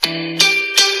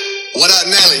What up,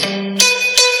 Nelly?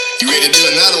 You ready to do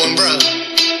another one, bro?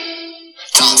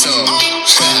 Talk to him.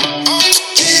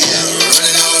 Yeah,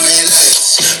 running all red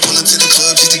lights. Pull up to the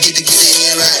club just to get the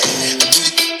game right. I do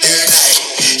it every night.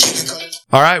 You can call.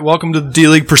 All right, welcome to the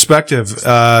D-League Perspective.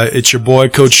 It's your boy,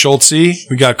 Coach Schultze.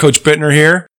 We got Coach Buettner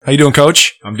here. How you doing,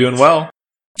 Coach? I'm doing well.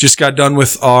 Just got done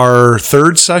with our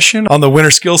third session on the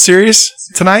Winter Skill Series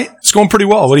tonight. It's going pretty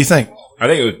well. What do you think? I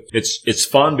think it's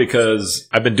fun because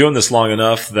I've been doing this long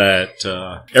enough that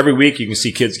every week you can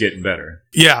see kids getting better.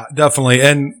 Yeah, definitely.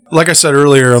 And like I said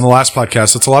earlier on the last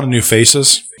podcast, it's a lot of new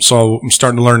faces. So I'm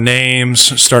starting to learn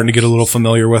names, starting to get a little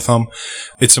familiar with them.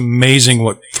 It's amazing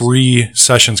what 3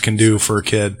 sessions can do for a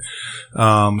kid. So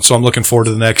I'm looking forward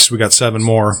to the next. We got 7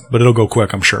 more, but it'll go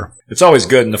quick, I'm sure. It's always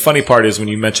good. And the funny part is when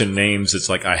you mention names, it's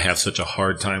like I have such a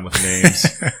hard time with names.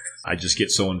 I just get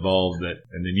so involved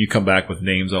and then you come back with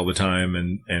names all the time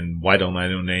and why don't I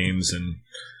know names?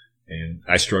 And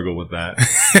I struggle with that.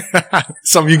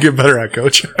 Something you get better at,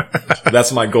 Coach.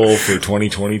 That's my goal for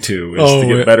 2022 is to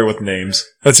get better with names.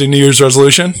 That's a New Year's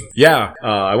resolution? Yeah.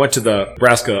 I went to the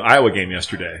Nebraska-Iowa game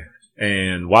yesterday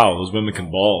and wow, those women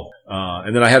can ball.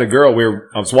 And then I had a girl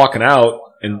I was walking out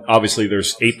and obviously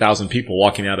there's 8,000 people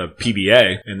walking out of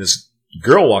PBA and this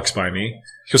girl walks by me.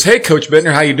 She goes, "Hey, Coach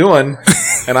Buettner, how you doing?"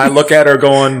 And I look at her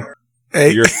going,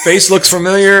 "Hey, your face looks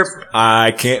familiar.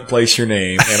 I can't place your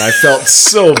name." And I felt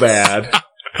so bad.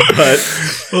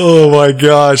 But oh my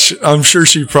gosh, I'm sure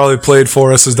she probably played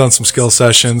for us, has done some skill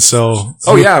sessions. So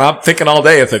yeah, and I'm thinking all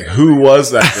day. I said, "Who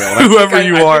was that girl?" Whoever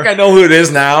you are, I think I know who it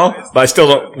is now, but I still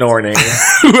don't know her name.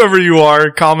 Whoever you are,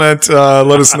 comment,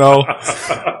 let us know.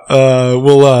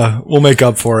 We'll make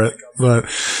up for it. But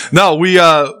no, we've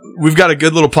got a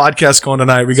good little podcast going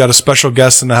tonight. We got a special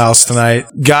guest in the house tonight.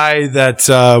 Guy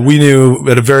that we knew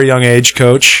at a very young age,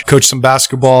 coached some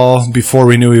basketball before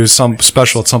we knew he was some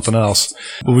special at something else.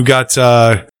 But we've got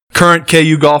current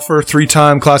KU golfer,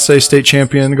 3-time Class A state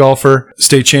champion golfer,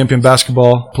 state champion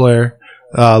basketball player,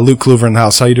 Luke Kluver in the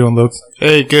house. How you doing, Luke?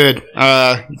 Hey, good.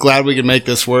 Glad we could make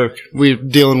this work. We're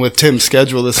dealing with Tim's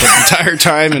schedule this entire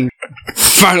time and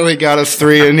finally got us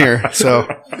 3 in here. So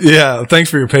yeah, thanks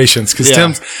for your patience. Because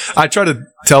Tim's, I try to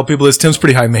tell people this, Tim's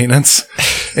pretty high maintenance.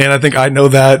 And I think I know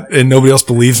that and nobody else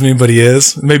believes me, but he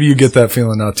is. Maybe you get that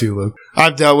feeling now too, Luke.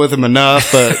 I've dealt with him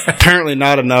enough, but apparently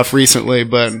not enough recently.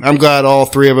 But I'm glad all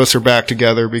 3 of us are back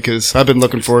together because I've been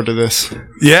looking forward to this.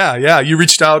 Yeah. You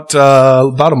reached out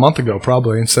about a month ago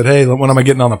probably and said, "Hey, when am I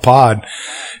getting on the pod?"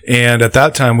 And at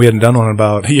that time, we hadn't done one in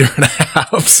about a year and a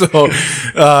half. So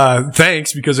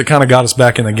thanks, because it kind of got us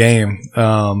back in the game.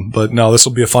 But no, this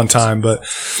will be a fun time. But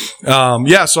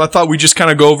so I thought we'd just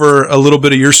kind of go over a little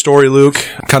bit of your story, Luke,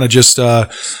 kind of just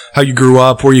how you grew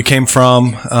up, where you came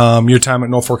from, your time at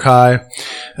Norfolk High.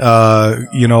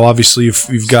 Obviously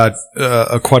you've got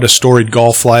quite a storied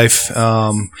golf life,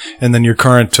 and then your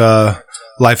current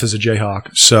life as a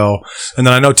Jayhawk. So, and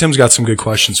then I know Tim's got some good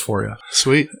questions for you.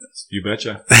 Sweet. You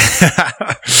betcha.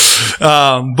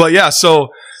 So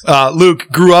Luke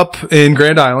grew up in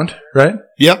Grand Island, right?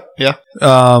 Yep. Yeah.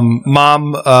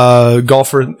 Mom,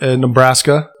 golfer in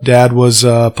Nebraska. Dad was,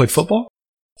 played football?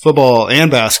 Football and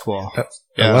basketball.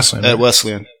 At Wesleyan. At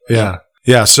Wesleyan. Yeah.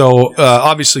 Yeah. So,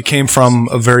 obviously came from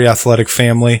a very athletic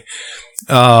family.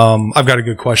 I've got a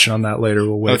good question on that later.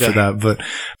 We'll wait for that.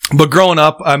 But growing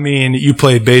up, I mean, you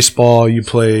played baseball, you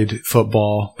played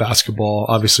football, basketball.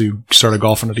 Obviously, you started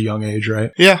golfing at a young age, right?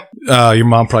 Yeah. Your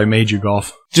mom probably made you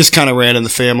golf. Just kind of ran in the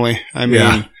family. I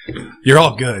mean, you're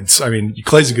all good. I mean,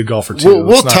 Clay's a good golfer too.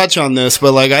 We'll touch on this,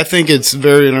 but I think it's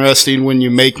very interesting when you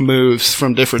make moves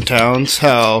from different towns,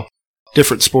 how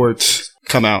different sports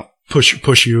come out.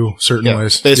 Push you certain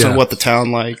ways. Based on what the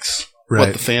town likes. Right.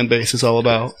 What the fan base is all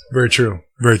about. Very true.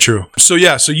 Very true. So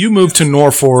you moved to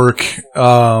Norfolk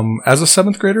as a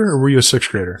 7th grader, or were you a 6th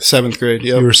grader? 7th grade,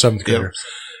 yeah. You were a 7th grader. Yep.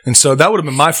 And so that would have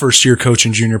been my first year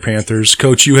coaching Junior Panthers.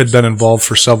 Coach, you had been involved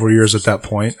for several years at that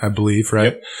point, I believe,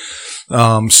 right?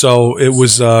 Yep. So it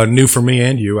was new for me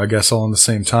and you, I guess, all in the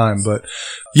same time. But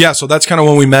yeah, so that's kind of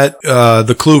when we met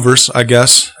the Kluvers, I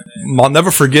guess. I'll never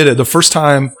forget it. The first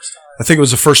time, I think it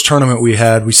was the first tournament we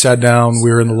had. We sat down.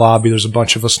 We were in the lobby. There's a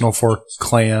bunch of us, Norfolk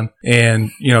clan. And,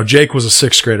 Jake was a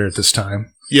 6th grader at this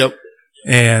time. Yep.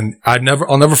 And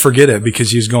I'll never forget it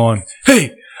because he was going,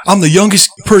 "Hey, I'm the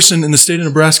youngest person in the state of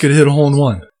Nebraska to hit a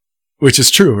hole-in-one." Which is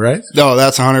true, right? No,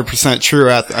 that's 100% true.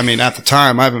 At the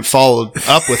time, I haven't followed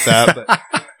up with that, but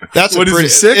that's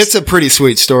it's a pretty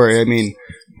sweet story. I mean,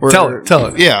 Tell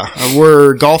it. Yeah.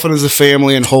 We're golfing as a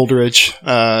family in Holdridge.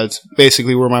 It's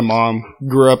basically where my mom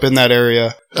grew up in that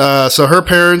area. So her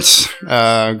parents,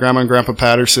 Grandma and Grandpa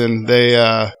Patterson, they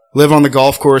live on the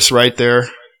golf course right there.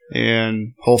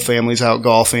 and whole family's out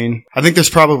golfing. I think there's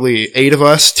probably 8 of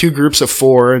us, 2 groups of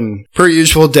 4, and per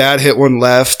usual, Dad hit one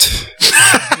left.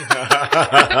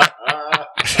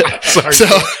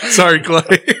 Sorry,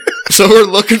 Clay. So we're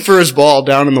looking for his ball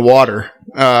down in the water,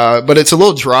 but it's a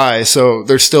little dry, so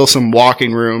there's still some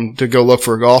walking room to go look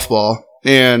for a golf ball.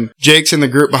 And Jake's in the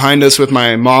group behind us with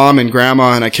my mom and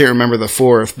grandma, and I can't remember the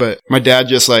 4th, but my dad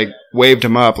just like waved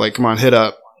him up, like, come on, hit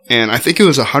up. And I think it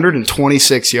was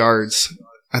 126 yards.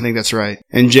 I think that's right.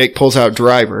 And Jake pulls out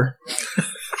driver.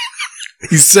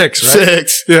 He's 6, right?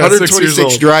 6. Yeah, 126 6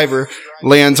 years old. driver,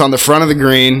 lands on the front of the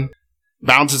green,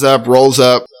 bounces up, rolls.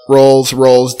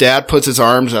 Dad puts his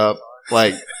arms up,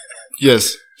 like,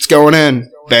 just, it's going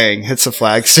in. Bang, hits the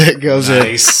flag stick, goes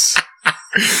Nice. in.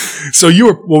 So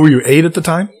what were you, 8 at the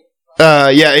time?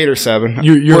 Yeah, 8 or 7.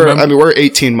 We're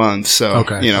 18 months, so,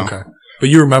 Okay, you know. okay. But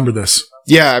you remember this.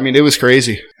 Yeah, I mean, it was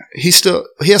crazy. He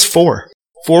has 4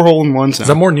 hole-in-ones now. Is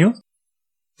that more than you?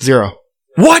 0.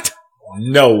 What?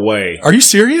 No way. Are you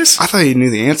serious? I thought you knew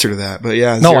the answer to that, but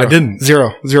yeah. No, 0. I didn't.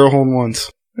 0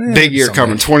 hole-in-ones. Yeah, Big year someday.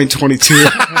 coming, 2022.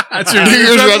 That's your New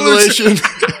Year's resolution.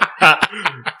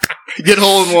 Get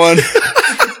hole-in-one.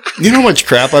 You know how much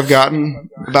crap I've gotten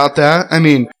about that? I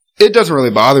mean, it doesn't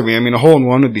really bother me. I mean, a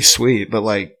hole-in-one would be sweet, but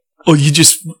like... Oh, you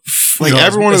just... Like,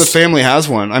 everyone in the family has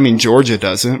one. I mean, Georgia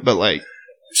doesn't, but like...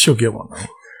 She'll get one, though.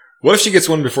 What if she gets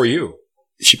one before you?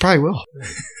 She probably will.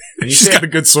 She's got a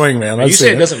good swing, man. You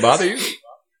say it doesn't bother you?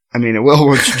 I mean, it will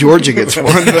once Georgia gets one.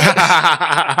 But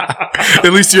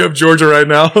At least you have Georgia right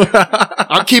now.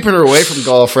 I'm keeping her away from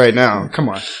golf right now. Come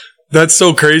on. That's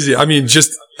so crazy. I mean,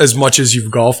 just as much as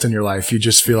you've golfed in your life, you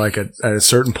just feel like at a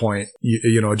certain point,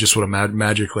 you know, it just would have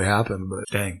magically happened. But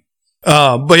dang.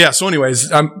 But yeah, so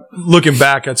anyways, I'm looking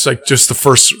back. It's like just the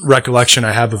first recollection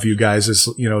I have of you guys is,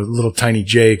 you know, little tiny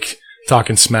Jake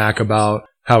talking smack about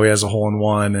how he has a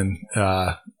hole-in-one, and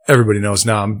everybody knows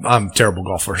now I'm a terrible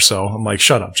golfer, so I'm like,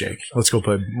 shut up, Jake. Let's go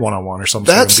play one-on-one or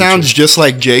something. That sounds just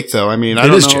like Jake, though. I mean, I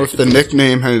don't know if the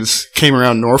nickname has came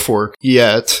around Norfolk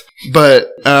yet, but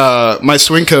my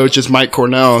swing coach is Mike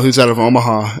Cornell, who's out of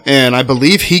Omaha, and I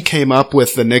believe he came up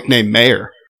with the nickname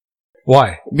Mayor.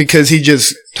 Why? Because he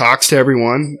just talks to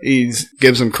everyone. He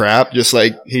gives them crap, just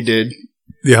like he did.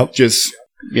 Yep. Just,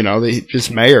 you know, just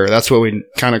Mayor. That's what we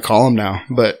kind of call him now.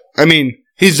 But, I mean,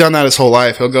 he's done that his whole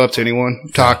life. He'll go up to anyone,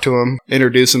 talk to him,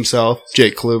 introduce himself.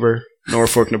 Jake Kluver,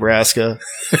 Norfolk, Nebraska.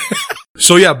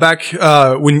 So, yeah, back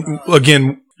when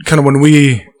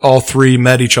we all 3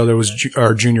 met each other was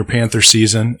our Junior Panthers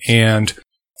season, and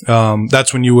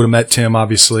that's when you would have met Tim,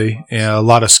 obviously, and a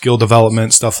lot of skill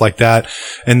development, stuff like that.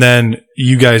 And then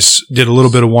you guys did a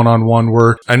little bit of one-on-one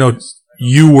work. I know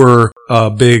you were a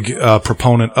big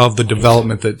proponent of the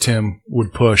development that Tim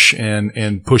would push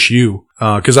and push you.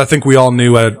 Because I think we all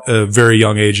knew at a very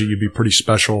young age that you'd be pretty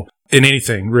special in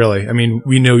anything, really. I mean,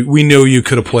 we knew you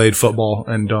could have played football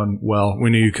and done well.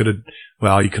 We knew you could have,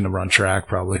 well, you couldn't have run track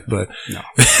probably, but no.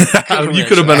 You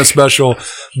could have been a special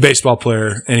baseball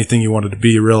player, anything you wanted to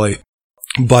be, really.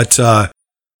 But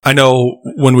I know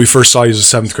when we first saw you as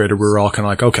a 7th grader, we were all kind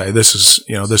of like, okay,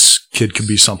 this kid could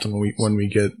be something when he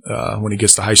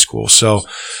gets to high school. So,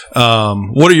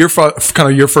 what are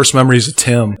your first memories of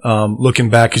Tim, looking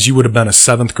back? Cause you would have been a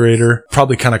 7th grader,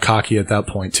 probably kind of cocky at that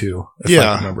point too.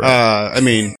 Yeah. I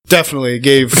mean, definitely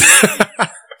gave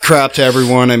crap to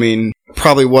everyone. I mean,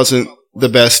 probably wasn't the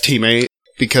best teammate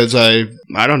because I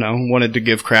don't know, wanted to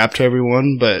give crap to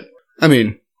everyone, but I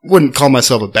mean, wouldn't call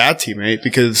myself a bad teammate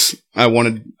because I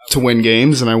wanted to win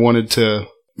games and I wanted to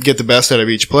get the best out of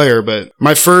each player. But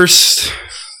my first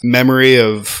memory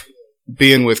of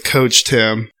being with Coach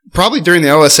Tim, probably during the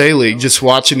LSA League, just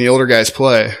watching the older guys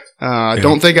play. I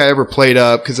don't think I ever played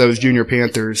up because I was Junior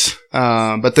Panthers.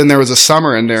 But then there was a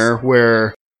summer in there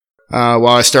where while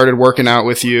I started working out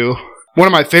with you, one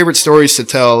of my favorite stories to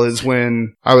tell is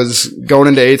when I was going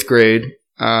into 8th grade,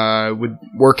 I would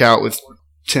work out with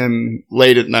Tim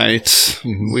late at nights.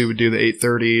 Mm-hmm. We would do the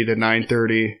 8:30 to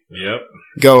 9:30. Yep.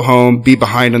 Go home, be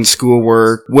behind on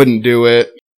schoolwork, wouldn't do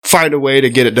it. Find a way to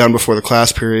get it done before the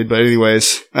class period. But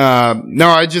anyways,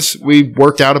 we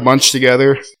worked out a bunch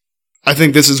together. I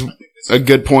think this is a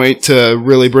good point to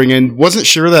really bring in. Wasn't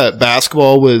sure that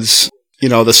basketball was, you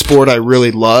know, the sport I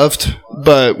really loved.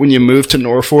 But when you move to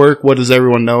Norfolk, what does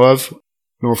everyone know of?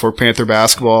 Norfolk Panther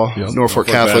basketball, Norfolk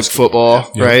Catholic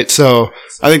football, right? So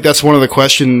I think that's one of the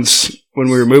questions when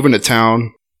we were moving to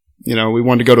town. You know, we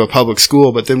wanted to go to a public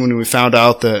school, but then when we found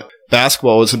out that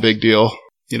basketball was a big deal,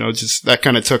 just that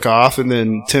kind of took off. And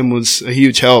then Tim was a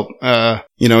huge help.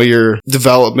 Your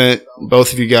development,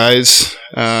 both of you guys,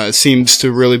 seems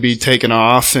to really be taking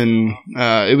off, and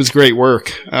it was great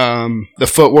work. The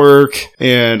footwork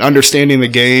and understanding the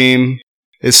game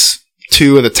is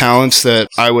two of the talents that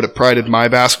I would have prided my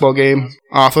basketball game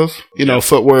off of.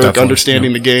 Footwork, definitely,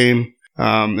 understanding the game.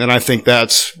 And I think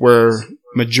that's where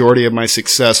majority of my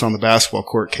success on the basketball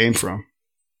court came from.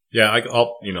 Yeah, I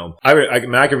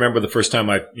can remember the first time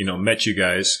I, met you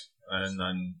guys, and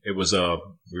then it was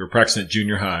we were practicing at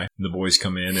junior high, and the boys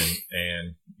come in,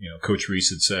 and Coach Reese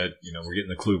had said, we're getting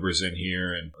the Kluvers in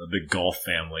here, and a big golf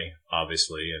family,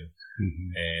 obviously,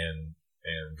 and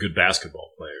good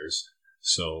basketball players.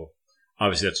 So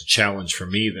obviously that's a challenge for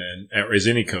me then, as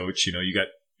any coach. You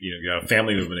got a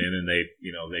family moving in, and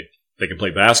they can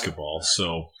play basketball.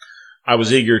 So I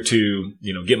was eager to,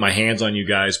 get my hands on you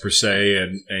guys per se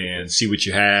and see what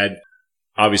you had.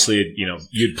 Obviously,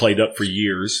 you'd played up for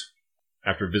years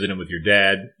after visiting with your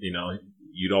dad.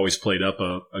 You'd always played up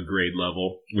a grade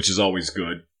level, which is always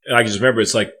good. And I can just remember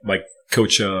it's like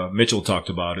Coach Mitchell talked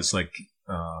about. It's like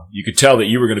you could tell that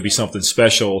you were going to be something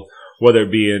special, whether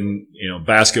it be in,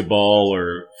 basketball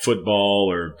or football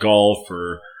or golf,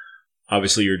 or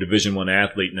obviously you're a Division I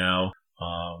athlete now,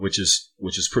 which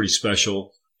is pretty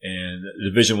special. And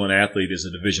a Division I athlete is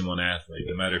a Division I athlete,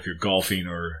 no matter if you're golfing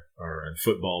or in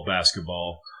football,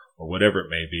 basketball, or whatever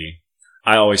it may be.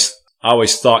 I always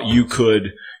thought you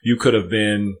could have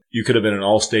been an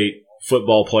all-state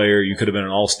football player. You could have been an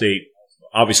all-state.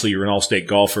 Obviously, you're an all-state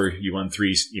golfer. You won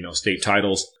 3, state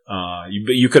titles.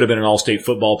 You could have been an all-state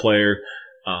football player.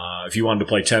 If you wanted to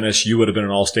play tennis, you would have been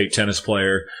an all-state tennis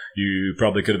player. You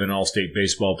probably could have been an all-state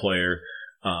baseball player.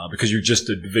 Because you're just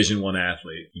a Division I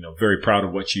athlete, very proud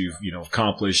of what you've,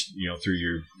 accomplished, through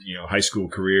your, high school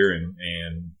career, and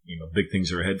big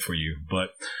things are ahead for you. But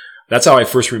that's how I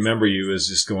first remember you, is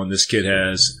just going, this kid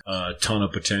has a ton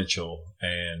of potential,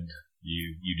 and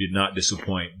you did not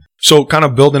disappoint. So kind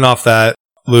of building off that,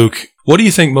 Luke, what do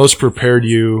you think most prepared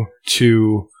you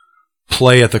to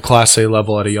play at the Class A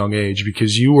level at a young age?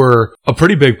 Because you were a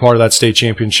pretty big part of that state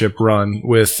championship run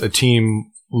with a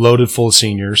team loaded full of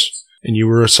seniors. And you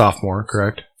were a sophomore,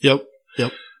 correct? Yep.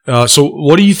 So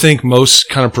what do you think most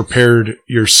kind of prepared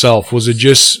yourself? Was it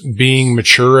just being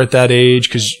mature at that age?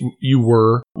 Because you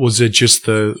were. Was it just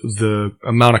the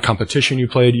amount of competition you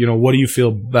played? What do you feel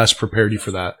best prepared you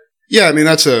for that? Yeah, I mean,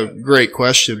 that's a great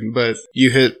question, but you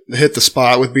hit the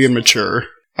spot with being mature.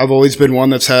 I've always been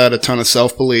one that's had a ton of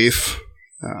self-belief,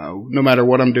 no matter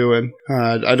what I'm doing.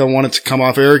 I don't want it to come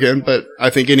off arrogant, but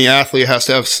I think any athlete has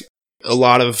to have a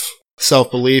lot of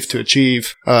self-belief to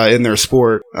achieve in their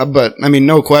sport. But, I mean,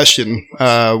 no question.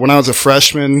 When I was a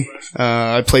freshman,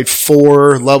 I played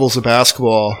 4 levels of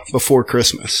basketball before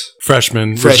Christmas.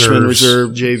 Freshman,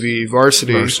 reserve, JV,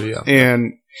 varsity. Yeah.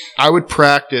 And I would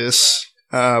practice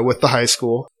with the high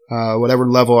school, whatever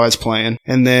level I was playing.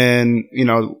 And then,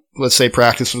 let's say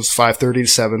practice was 5:30 to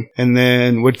 7. And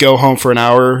then would go home for an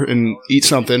hour and eat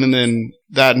something. And then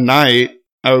that night,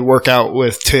 I would work out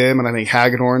with Tim, and I think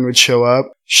Hagedorn would show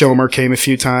up. Schomer came a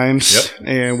few times, yep.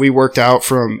 And we worked out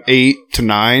from 8 to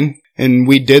 9. And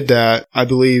we did that, I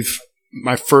believe,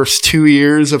 my first 2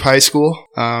 years of high school.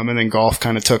 And then golf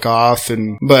kind of took off.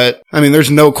 But, I mean, there's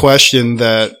no question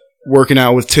that working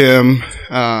out with Tim,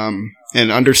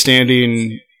 and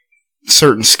understanding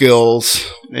certain skills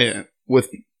with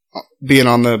being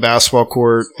on the basketball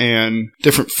court and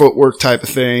different footwork type of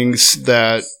things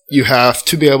that you have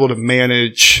to be able to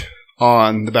manage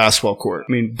on the basketball court.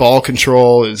 I mean, ball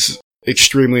control is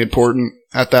extremely important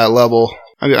at that level.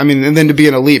 I mean, and then to be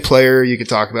an elite player, you could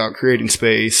talk about creating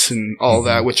space and all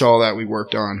that, which all that we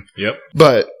worked on. Yep.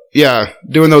 But yeah,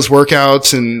 doing those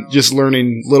workouts and just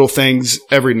learning little things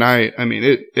every night. I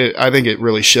mean, I think it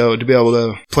really showed to be able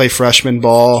to play freshman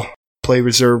ball, play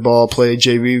reserve ball, play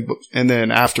JV, and then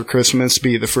after Christmas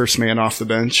be the first man off the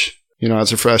bench,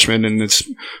 as a freshman. And it's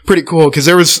pretty cool because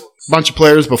there was a bunch of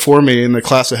players before me in the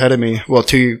class ahead of me. Well,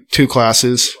 two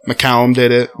classes. McCallum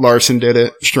did it. Larson did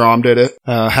it. Strom did it.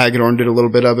 Hagedorn did a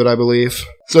little bit of it, I believe.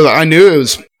 So I knew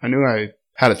I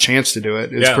had a chance to do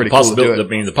it. It was pretty cool to do it. I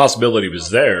mean, the possibility was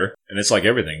there, and it's like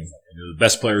everything. The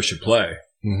best players should play.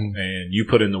 Mm-hmm. And you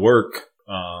put in the work,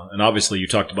 and obviously you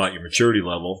talked about your maturity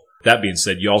level. That being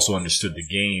said, you also understood the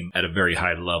game at a very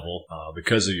high level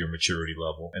because of your maturity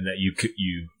level, and that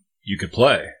you could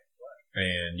play,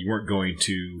 and you weren't going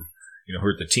to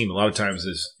hurt the team. A lot of times,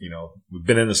 we've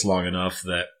been in this long enough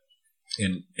that,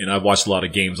 and I've watched a lot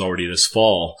of games already this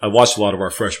fall. I've watched a lot of our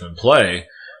freshmen play.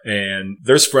 And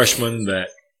there's freshmen that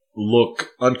look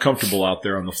uncomfortable out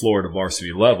there on the floor at a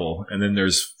varsity level, and then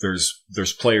there's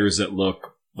players that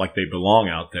look like they belong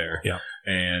out there. Yeah.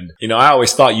 And, I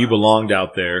always thought you belonged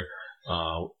out there,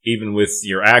 even with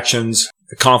your actions,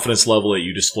 the confidence level that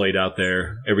you displayed out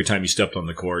there every time you stepped on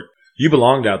the court. You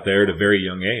belonged out there at a very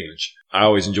young age. I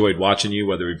always enjoyed watching you,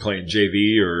 whether we play in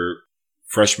JV or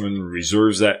freshman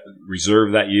reserve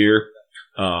that year.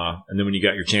 And then when you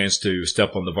got your chance to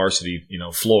step on the varsity,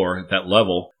 floor at that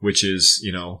level, which is,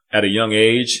 at a young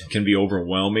age can be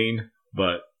overwhelming,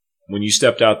 but when you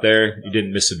stepped out there, you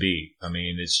didn't miss a beat. I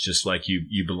mean, it's just like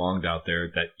you belonged out there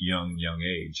at that young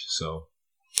age. So.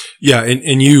 Yeah,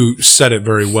 and you said it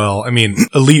very well. I mean,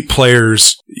 elite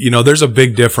players, there's a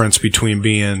big difference between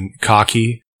being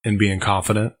cocky and being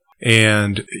confident.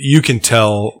 And you can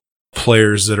tell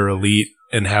players that are elite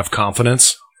and have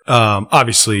confidence.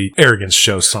 Obviously, arrogance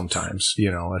shows sometimes,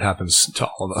 it happens to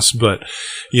all of us. But,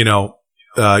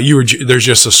 there's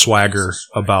just a swagger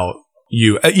about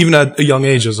you, even at a young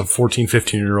age as a 14,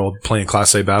 15-year-old playing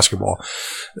Class A basketball.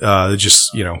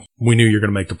 We knew you were going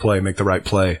to make the right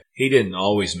play. He didn't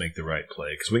always make the right play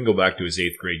because we can go back to his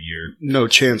 8th grade year. No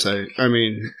chance. I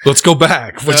mean, let's go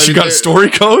back. You got a story,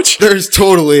 Coach? There's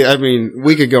totally. I mean,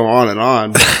 we could go on and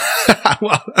on.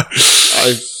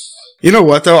 You know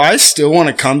what though? I still want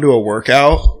to come to a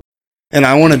workout and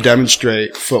I want to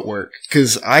demonstrate footwork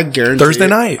because I guarantee Thursday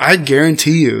night. I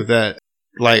guarantee you that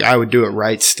I would do it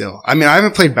right still. I mean, I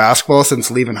haven't played basketball since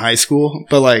leaving high school,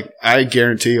 but I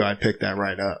guarantee you I picked that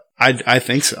right up. I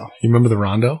think so. You remember the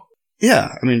rondo? Yeah.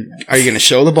 I mean, are you going to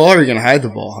show the ball or are you going to hide the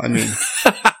ball? I mean,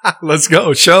 let's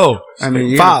go. Show. I mean,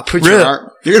 you're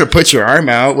going to put your arm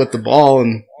out with the ball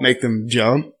and make them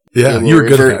jump. Yeah. You were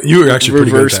good at that. You were actually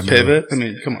pretty good at that. Reverse pivot. I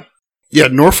mean, come on. Yeah.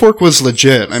 Norfolk was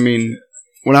legit. I mean,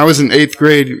 when I was in 8th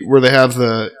grade where they have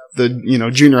the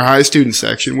junior high student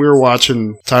section, we were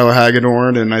watching Tyler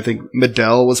Hagedorn and I think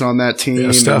Medell was on that team.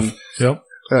 Yeah, Steph. Yep.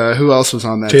 Who else was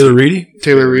on that Taylor team? Reedy?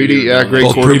 Taylor Reedy, yeah, great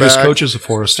quarterback. Previous coaches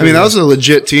for us, too. I mean, that was a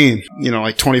legit team,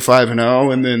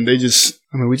 25-0, and then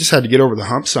we just had to get over the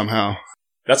hump somehow.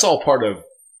 That's all part of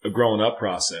a growing up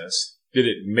process. Did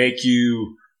it make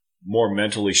you more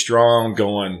mentally strong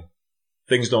going,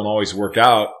 things don't always work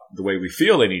out the way we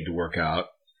feel they need to work out?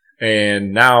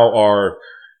 And now are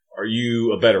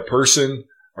you a better person?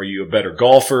 Are you a better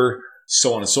golfer?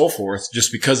 So on and so forth,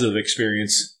 just because of the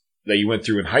experience that you went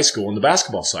through in high school and the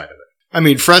basketball side of it. I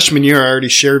mean, freshman year, I already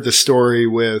shared the story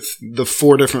with the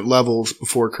 4 different levels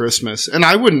before Christmas. And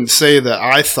I wouldn't say that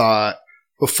I thought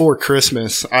before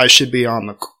Christmas I should be on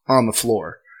the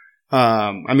floor.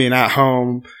 I mean, at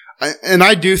home. And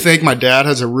I do think my dad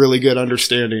has a really good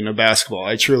understanding of basketball.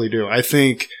 I truly do. I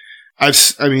think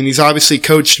he's obviously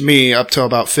coached me up till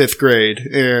about 5th grade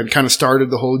and kind of started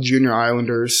the whole Junior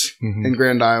Islanders in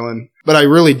Grand Island. But I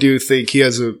really do think he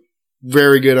has a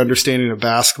very good understanding of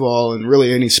basketball and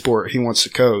really any sport he wants to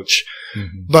coach.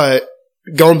 Mm-hmm. But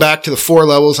going back to the 4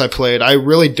 levels I played, I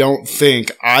really don't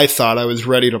think I thought I was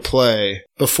ready to play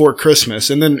before Christmas.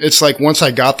 And then it's like once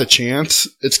I got the chance,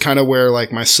 it's kind of where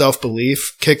my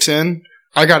self-belief kicks in.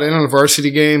 I got in on a varsity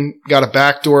game, got a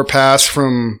backdoor pass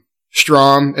from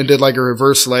Strom and did a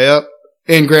reverse layup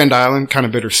in Grand Island, kind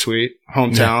of bittersweet,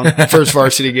 hometown, first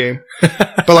varsity game.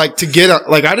 But to get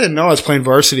I didn't know I was playing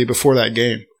varsity before that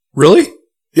game. Really?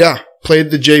 Yeah.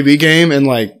 Played the JV game and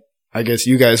I guess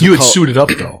you guys You had suited up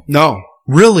though. No.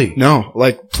 Really? No.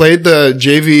 Played the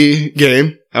JV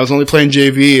game. I was only playing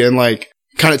JV and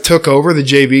kind of took over the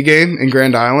JV game in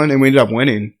Grand Island and we ended up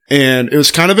winning. And it was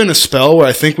kind of in a spell where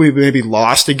I think we maybe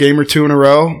lost a game or 2 in a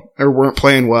row or weren't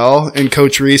playing well. And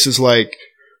Coach Reese is like,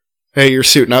 hey, you're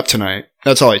suiting up tonight.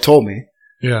 That's all he told me.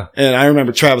 Yeah. And I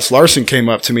remember Travis Larson came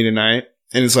up to me tonight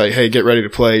and he's like, hey, get ready to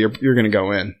play. You're going to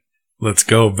go in. Let's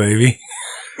go, baby.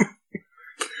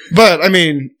 But,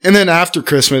 and then after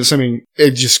Christmas,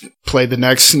 it just played the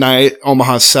next night,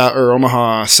 Omaha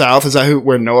South. Is that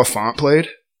where Noah Font played?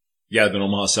 Yeah, then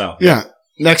Omaha South. Yeah.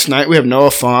 Next night, we have Noah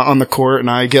Font on the court,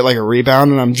 and I get a rebound,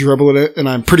 and I'm dribbling it, and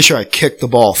I'm pretty sure I kicked the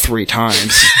ball 3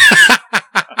 times.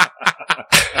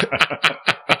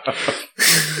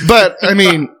 But,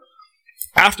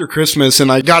 after Christmas,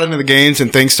 and I got into the games,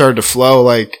 and things started to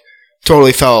flow,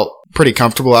 totally felt pretty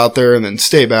comfortable out there. And then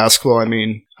state basketball,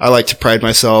 I like to pride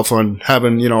myself on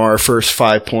having, our first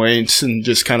 5 points and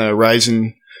just kind of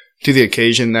rising to the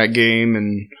occasion that game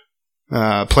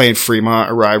and playing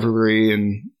Fremont, a rivalry.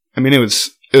 And it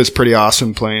was pretty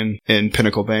awesome playing in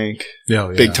Pinnacle Bank.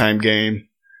 Yeah. Big time game.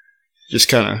 Just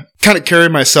kind of carry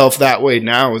myself that way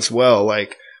now as well.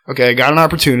 Okay, I got an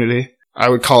opportunity. I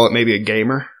would call it maybe a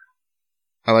gamer.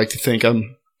 I like to think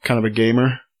I'm kind of a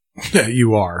gamer. Yeah,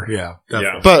 you are. Yeah.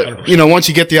 Definitely. But, once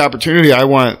you get the opportunity, I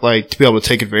want, to be able to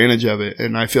take advantage of it.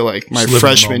 And I feel like my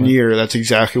freshman year, that's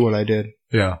exactly what I did.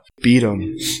 Yeah. Beat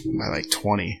them by like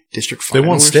 20. District They final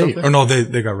won or state. something. Or no,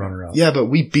 they got runner-up. Yeah, but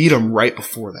we beat them right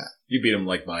before that. You beat them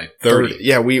like by 30.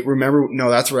 Yeah, we remember. No,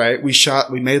 that's right. We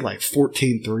made like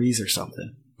 14 threes or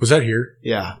something. Was that here?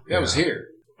 Yeah. That was here.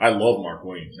 I love Mark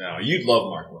Williams now. You'd love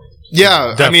Mark Williams.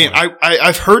 Yeah, Definitely. I mean,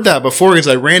 I've heard that before because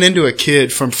I ran into a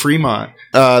kid from Fremont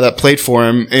that played for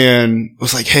him and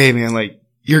was like, hey, man, like,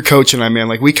 you're coaching, man.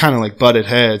 Like, we kind of like butted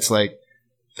heads. Like,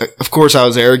 of course, I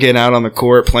was arrogant out on the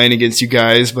court playing against you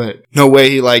guys, but no way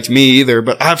he liked me either.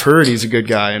 But I've heard he's a good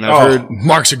guy, and I've heard.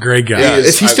 Mark's a great guy. Yeah,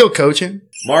 is he still coaching?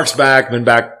 Mark's been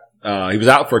back. He was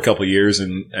out for a couple of years,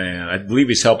 and I believe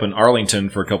he's helping Arlington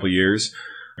for a couple of years,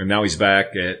 and now he's back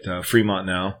at Fremont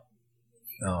now.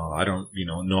 I don't,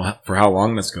 know for how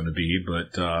long that's going to be,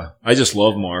 but I just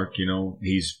love Mark.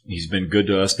 He's been good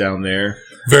to us down there.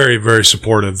 Very, very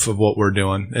supportive of what we're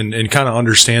doing, and kind of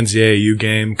understands the AAU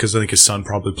game because I think his son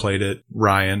probably played it.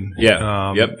 Ryan,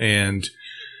 Yeah, yep. And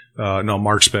no,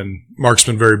 Mark's been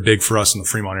very big for us in the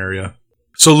Fremont area.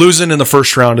 So losing in the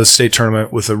first round of the state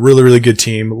tournament with a really, really good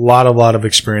team, a lot of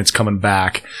experience coming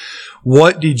back.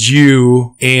 What did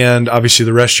you and obviously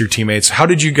the rest of your teammates, how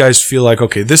did you guys feel like,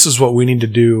 okay, this is what we need to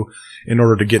do in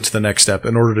order to get to the next step,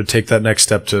 in order to take that next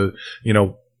step to,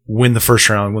 win the first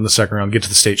round, win the second round, get to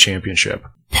the state championship?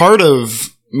 Part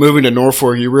of moving to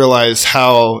Norfolk, you realize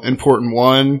how important,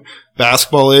 one,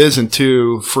 basketball is, and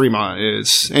two, Fremont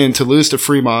is. And to lose to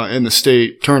Fremont in the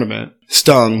state tournament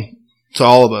stung to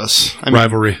all of us. I mean,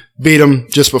 Rivalry. Beat them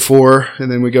just before,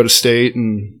 and then we go to state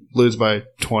and lose by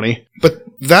 20. But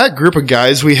that group of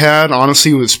guys we had,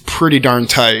 honestly, was pretty darn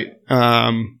tight.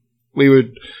 We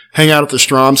would hang out at the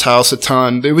Strom's house a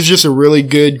ton. It was just a really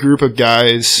good group of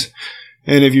guys.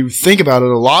 And if you think about it,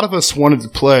 a lot of us wanted to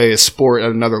play a sport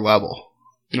at another level.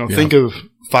 Think of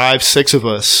 5, 6 of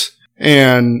us,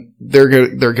 and they're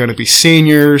going to be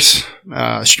seniors.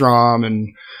 Strom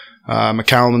and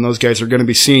McCallum and those guys are going to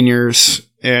be seniors.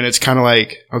 And it's kind of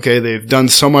like, okay, they've done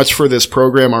so much for this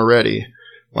program already.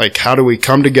 Like, how do we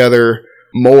come together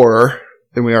more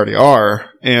than we already are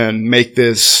and make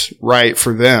this right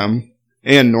for them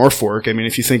and Norfolk? I mean,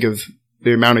 if you think of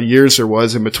the amount of years there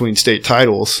was in between state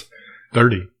titles.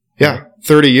 30. Yeah,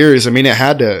 30 years. I mean, it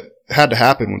had to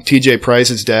happen. When TJ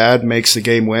Price's dad makes the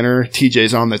game winner,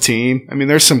 TJ's on the team. I mean,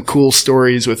 there's some cool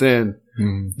stories within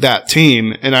that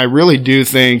team. And I really do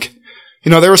think,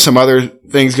 there were some other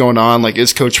things going on, like,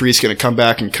 is Coach Reese going to come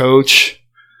back and coach?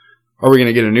 Are we going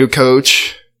to get a new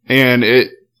coach? And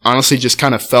it honestly just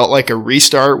kind of felt like a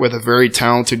restart with a very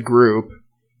talented group,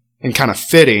 and kind of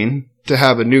fitting to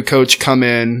have a new coach come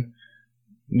in,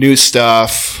 new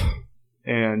stuff,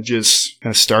 and just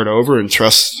kind of start over and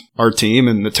trust our team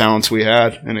and the talents we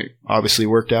had. And it obviously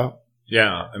worked out.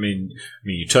 Yeah. I mean,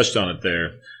 you touched on it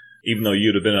there. Even though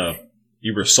you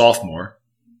were a sophomore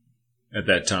at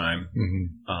that time,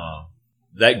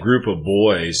 that group of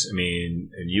boys, I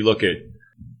mean, and you look at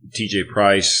TJ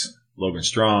Price, Logan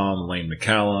Strom, Lane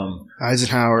McCallum,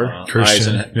 Eisenhower,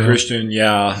 Christian,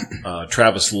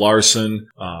 Travis Larson.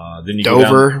 Then you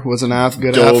Dover was an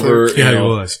good Dover, athlete. Yeah, he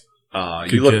was.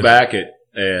 You look back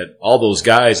at all those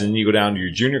guys, and then you go down to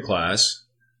your junior class.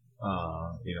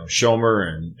 Schomer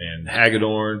and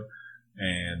Hagedorn,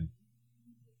 and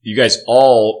you guys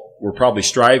all were probably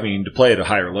striving to play at a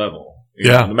higher level.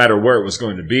 No matter where it was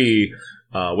going to be,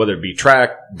 whether it be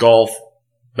track, golf,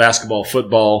 basketball,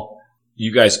 football.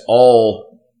 You guys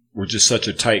all were just such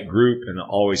a tight group and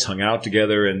always hung out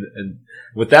together. And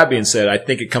with that being said, I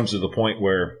think it comes to the point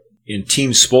where in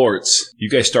team sports,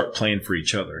 you guys start playing for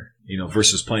each other,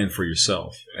 versus playing for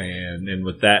yourself. And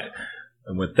with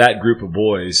that group of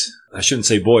boys, I shouldn't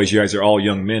say boys, you guys are all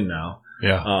young men now.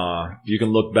 Yeah. You can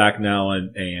look back now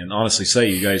and honestly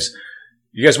say you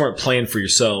guys weren't playing for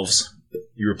yourselves.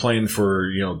 You were playing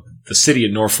for, the city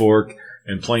of Norfolk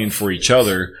and playing for each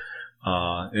other.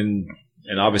 And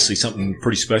obviously something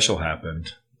pretty special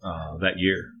happened that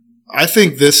year. I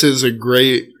think this is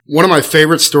one of my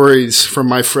favorite stories from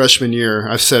my freshman year.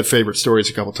 I've said favorite stories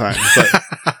a couple times,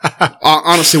 but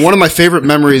honestly, one of my favorite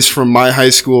memories from my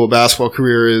high school basketball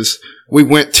career is we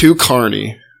went to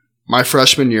Kearney my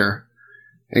freshman year.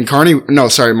 And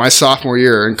my sophomore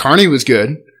year. And Kearney was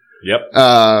good. Yep.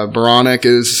 Baranek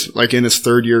is like in his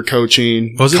third year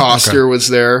coaching. Coster was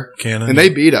there. Cannon. And they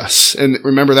beat us. And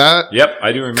remember that? Yep,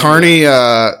 I do remember. Kearney,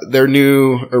 their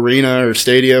new arena or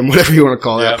stadium, whatever you want to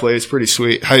call that place, pretty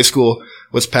sweet. High school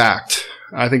was packed.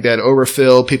 I think they had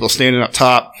overfilled, people standing up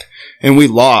top, and we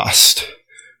lost.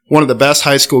 One of the best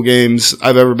high school games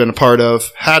I've ever been a part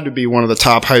of. Had to be one of the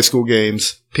top high school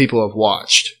games people have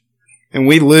watched. And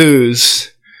we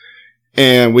lose,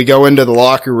 and we go into the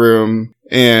locker room,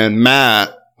 and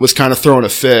Matt was kind of throwing a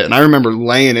fit, and I remember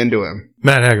laying into him.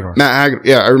 Matt Hagedorn.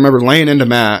 Yeah, I remember laying into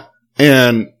Matt,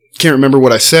 and can't remember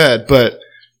what I said, but,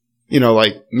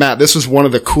 like, Matt, this was one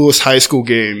of the coolest high school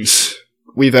games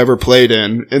we've ever played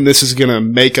in, and this is going to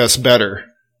make us better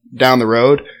down the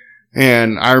road.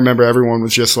 And I remember everyone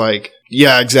was just like,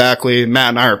 yeah, exactly. Matt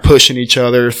and I are pushing each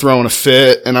other, throwing a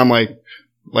fit, and I'm like,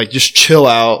 just chill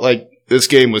out. Like, this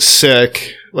game was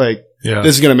sick. Like,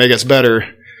 This is going to make us better.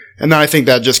 And then I think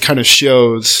that just kind of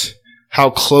shows how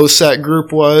close that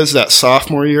group was that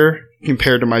sophomore year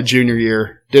compared to my junior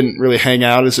year. Didn't really hang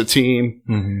out as a team.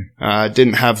 Mm-hmm.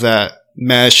 Didn't have that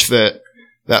mesh that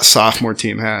sophomore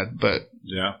team had. But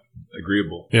yeah,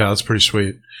 agreeable. Yeah, that's pretty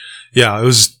sweet. Yeah, it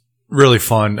was really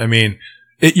fun. I mean,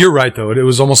 you're right, though. It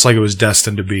was almost like it was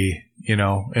destined to be,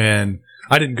 and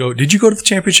I didn't go. Did you go to the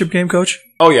championship game, Coach?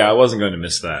 Oh, yeah, I wasn't going to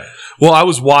miss that. Well, I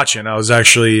was watching. I was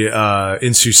actually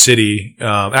in Sioux City.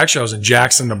 Actually, I was in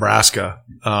Jackson, Nebraska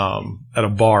at a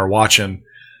bar watching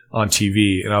on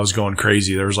TV, and I was going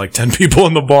crazy. There was like 10 people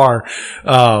in the bar.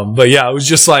 But, yeah, it was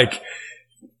just like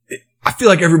I feel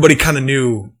like everybody kind of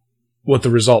knew what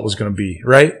the result was going to be,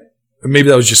 right? Maybe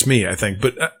that was just me, I think.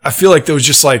 But I feel like there was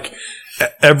just like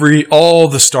all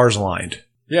the stars aligned.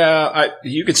 Yeah,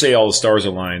 you could say all the stars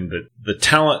aligned, but the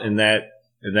talent in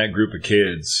that group of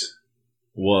kids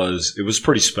was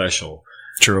pretty special.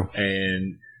 True.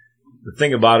 And the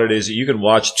thing about it is that you can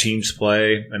watch teams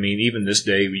play. I mean, even this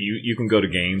day, you can go to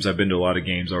games. I've been to a lot of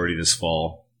games already this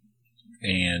fall.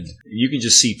 And you can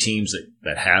just see teams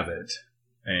that have it.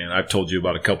 And I've told you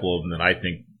about a couple of them that I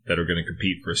think that are going to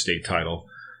compete for a state title.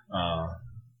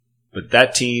 But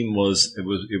that team was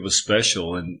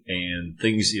special, and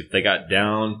things, if they got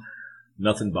down,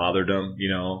 nothing bothered them,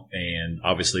 and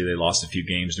obviously they lost a few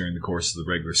games during the course of the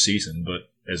regular season. But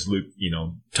as Luke,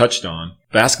 touched on,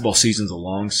 basketball season's a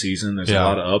long season. There's a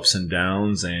lot of ups and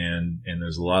downs, and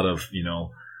there's a lot of,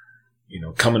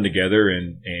 coming together,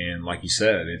 and like you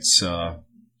said, it's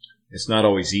not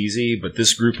always easy, but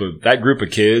that group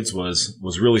of kids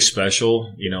was really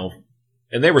special,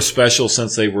 and they were special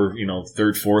since they were,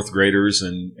 third, fourth graders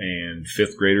and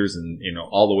fifth graders and,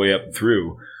 all the way up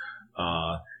through.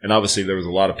 And obviously there was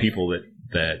a lot of people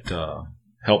that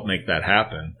helped make that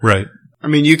happen. Right. I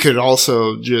mean, you could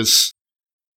also just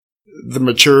the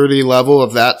maturity level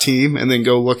of that team and then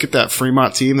go look at that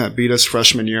Fremont team that beat us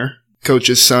freshman year.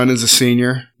 Coach's son is a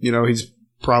senior. He's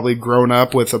probably grown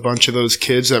up with a bunch of those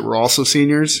kids that were also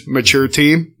seniors. Mature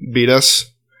team beat us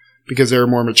because they were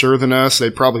more mature than us.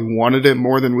 They probably wanted it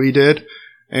more than we did.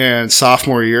 And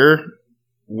sophomore year,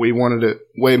 we wanted it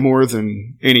way more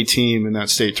than any team in that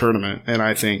state tournament. And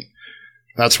I think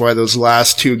that's why those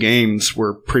last two games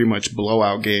were pretty much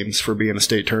blowout games for being a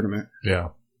state tournament. Yeah,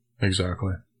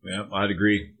 exactly. Yeah, I'd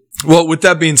agree. Well, with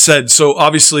that being said, so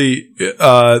obviously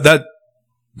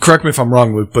correct me if I'm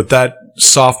wrong, Luke, but that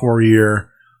sophomore year,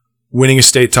 winning a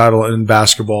state title in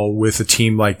basketball with a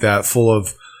team like that, full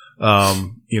of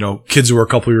kids who are a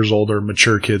couple years older,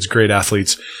 mature kids, great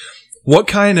athletes. What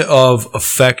kind of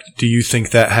effect do you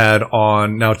think that had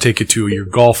on, now take it to your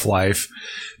golf life?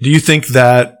 Do you think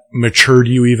that matured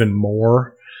you even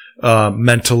more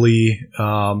mentally,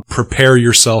 prepare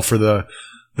yourself for the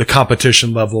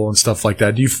competition level and stuff like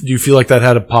that? Do you feel like that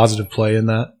had a positive play in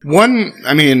that?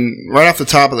 Right off the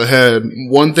top of the head,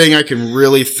 one thing I can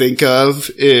really think of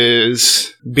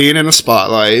is being in a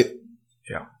spotlight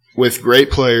with great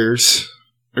players,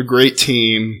 a great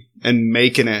team, and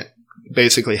making it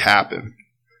basically happen.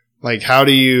 Like, how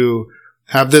do you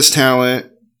have this talent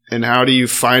and how do you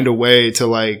find a way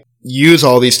to use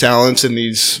all these talents and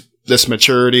this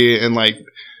maturity and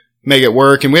make it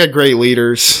work? And we had great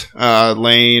leaders,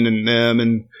 Lane and them.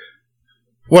 And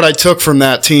what I took from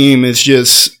that team is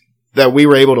just that we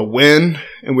were able to win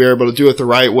and we were able to do it the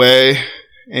right way.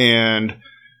 And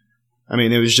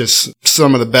it was just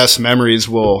some of the best memories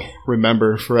we'll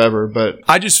remember forever. But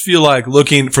I just feel like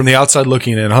looking from the outside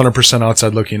looking in, 100%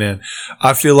 outside looking in,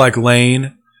 I feel like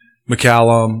Lane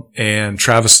McCallum and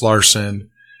Travis Larson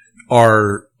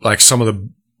are some of the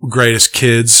greatest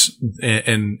kids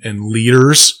and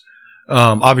leaders.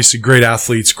 Obviously great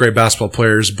athletes, great basketball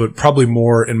players, but probably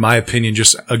more, in my opinion,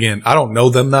 just, again, I don't know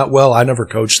them that well. I never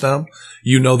coached them.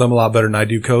 You know them a lot better than I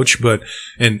do, Coach, but,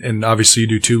 and obviously you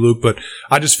do too, Luke, but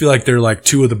I just feel like they're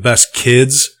two of the best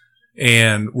kids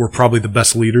and we're probably the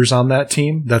best leaders on that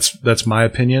team. That's my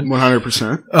opinion.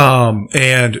 100%.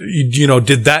 And,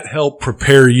 did that help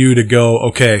prepare you to go,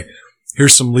 okay,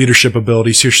 here's some leadership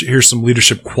abilities. Here's some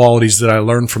leadership qualities that I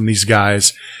learned from these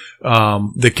guys,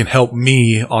 that can help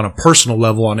me on a personal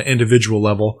level, on an individual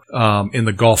level, in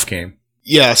the golf game.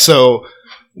 Yeah. So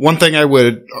one thing I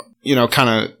would,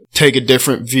 kind of take a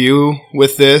different view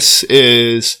with this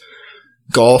is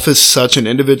golf is such an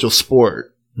individual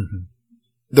sport. Mm-hmm.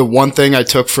 The one thing I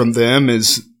took from them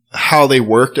is how they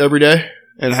worked every day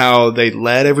and how they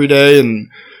led every day and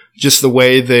just the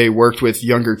way they worked with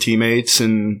younger teammates.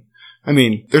 And I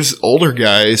mean, there's older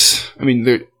guys. I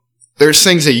mean, there's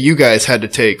things that you guys had to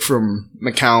take from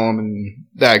McCallum and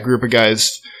that group of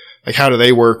guys. Like, how do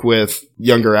they work with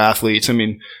younger athletes? I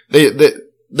mean,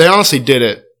 they honestly did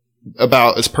it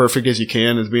about as perfect as you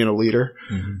can as being a leader.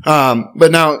 Mm-hmm.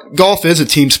 But now golf is a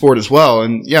team sport as well.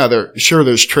 And yeah,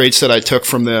 there's traits that I took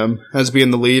from them as being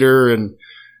the leader and,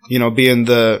 being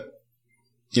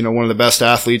one of the best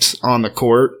athletes on the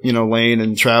court, Lane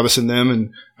and Travis and them.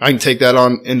 And I can take that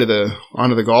onto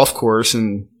the golf course.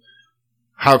 And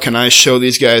how can I show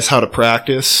these guys how to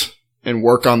practice and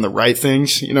work on the right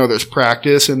things? There's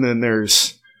practice and then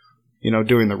there's,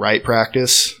 doing the right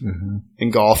practice mm-hmm. in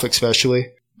golf,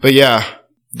 especially. But yeah,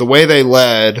 the way they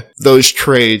led, those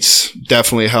traits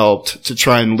definitely helped to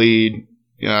try and lead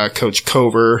Coach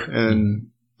Kluver and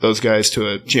those guys to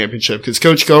a championship. Because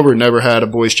Coach Kluver never had a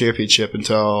boys championship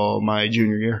until my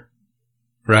junior year.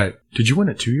 Right. Did you win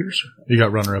it 2 years? You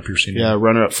got runner-up your senior year? Yeah,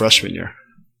 runner-up freshman year.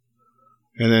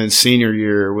 And then senior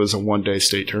year was a one-day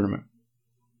state tournament.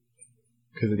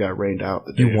 Because it got rained out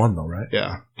the day. You won though, right?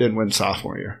 Yeah. Didn't win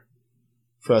sophomore year.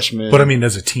 Freshman. But I mean,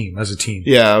 as a team.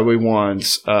 Yeah, we won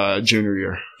junior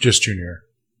year. Just junior year.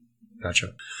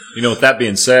 Gotcha. With that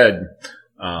being said,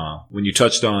 when you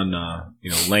touched on,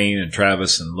 Lane and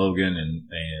Travis and Logan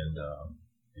and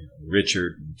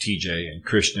Richard and TJ and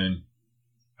Christian,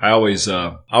 I always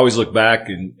look back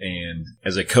and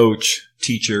as a coach,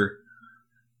 teacher,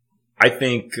 I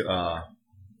think,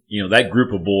 that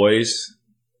group of boys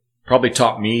probably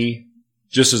taught me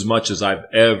just as much as I've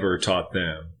ever taught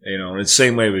them. And it's the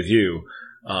same way with you.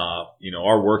 Our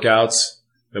workouts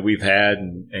that we've had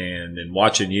and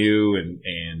watching you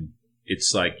and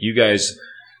it's like you guys,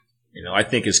 I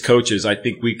think as coaches, I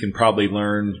think we can probably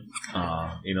learn,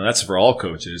 that's for all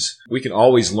coaches. We can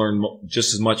always learn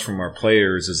just as much from our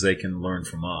players as they can learn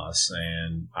from us.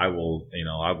 And I will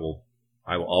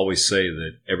always say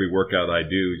that every workout I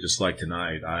do, just like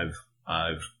tonight, I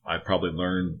probably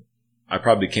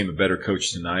became a better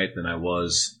coach tonight than I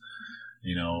was,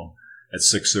 at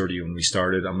 6:30 when we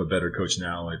started. I'm a better coach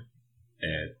now at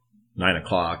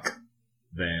 9:00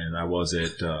 than I was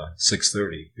at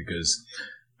 6:30 because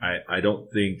I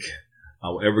don't think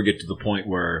I'll ever get to the point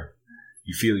where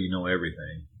you feel you know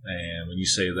everything. And when you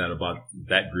say that about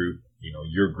that group,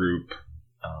 your group,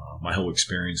 my whole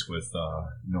experience with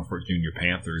Norfolk Junior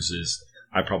Panthers is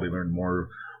I probably learned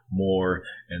more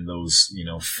in those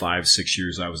 5-6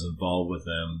 years I was involved with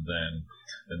them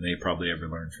than they probably ever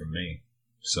learned from me.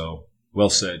 So well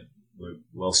said.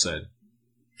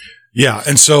 Yeah,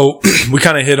 and so we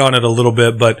kind of hit on it a little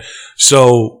bit, but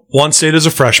so one state as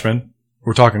a freshman,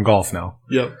 we're talking golf now.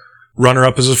 Yep. Runner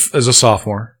up as a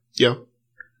sophomore. Yep.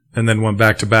 And then went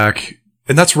back to back.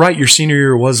 And that's right, your senior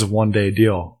year was a one-day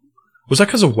deal. Was that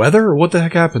because of weather or what the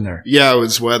heck happened there? Yeah, it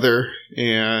was weather.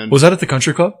 And was that at the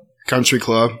country club? Country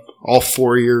club. All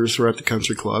 4 years were at the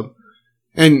country club.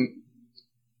 And,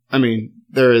 I mean,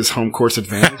 there is home course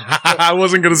advantage. I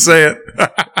wasn't going to say it.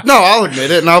 No, I'll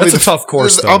admit it. And That's a tough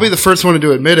course, though. I'll be the first one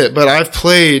to admit it, but I've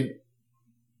played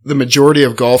the majority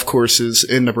of golf courses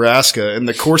in Nebraska. And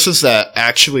the courses that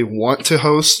actually want to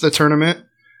host the tournament,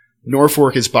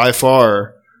 Norfolk is by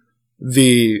far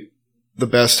the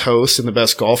best host and the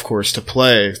best golf course to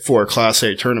play for a Class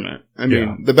A tournament. I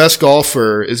mean, the best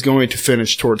golfer is going to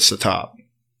finish towards the top.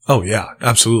 Oh, yeah,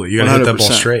 absolutely. You got to hit that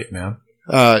ball straight, man.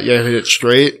 Hit it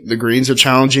straight. The greens are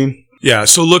challenging. Yeah,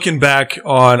 so looking back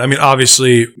on, I mean,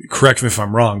 obviously, correct me if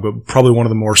I'm wrong, but probably one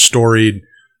of the more storied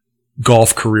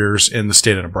golf careers in the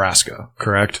state of Nebraska,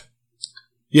 correct?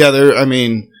 Yeah, there's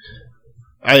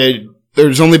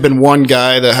only been one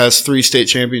guy that has 3 state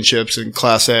championships in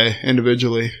Class A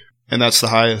individually, and that's the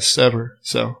highest ever.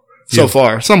 So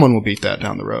far, someone will beat that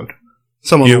down the road.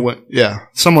 Someone will win. Yeah,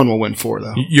 someone will win 4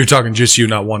 though. You're talking just you,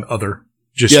 not one other.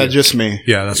 Just you. Just me.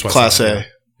 Yeah, that's what Class A.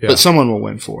 Yeah. But someone will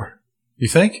win 4. You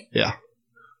think? Yeah.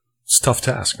 It's a tough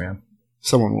task, man.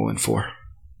 Someone will win 4.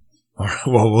 All right,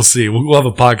 well, we'll see. We'll have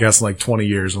a podcast in like 20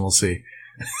 years, and we'll see.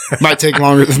 Might take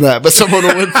longer than that, but someone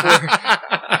will win 4.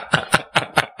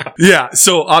 Yeah.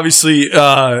 So obviously,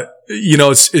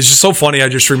 it's just so funny. I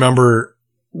just remember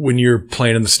when you're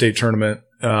playing in the state tournament,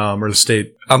 or the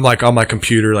state, I'm like on my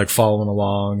computer, like following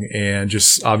along, and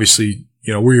just obviously,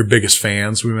 we're your biggest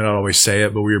fans. We may not always say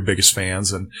it, but we're your biggest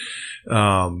fans. And,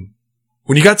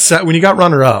 when you got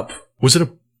runner up, was it a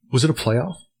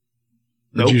playoff?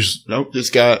 Nope. Nope.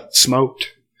 Just got smoked.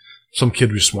 Some kid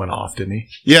just went off, didn't he?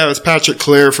 Yeah, it was Patrick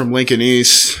Clare from Lincoln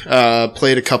East.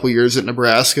 Played a couple years at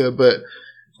Nebraska, but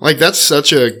like that's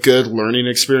such a good learning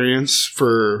experience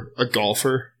for a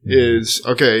golfer. Is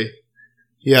okay.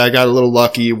 Yeah, I got a little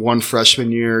lucky one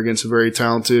freshman year against a very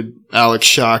talented Alex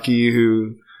Shockey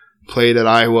who played at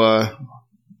Iowa,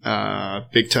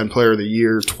 Big Ten Player of the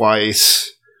Year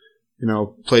twice. You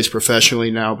know, plays professionally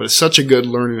now, but it's such a good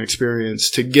learning experience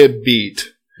to get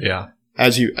beat. Yeah.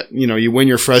 As you win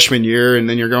your freshman year and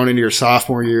then you're going into your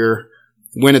sophomore year,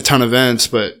 win a ton of events,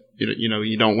 but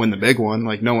you don't win the big one.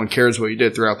 Like no one cares what you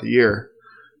did throughout the year.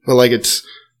 But like it's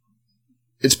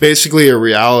basically a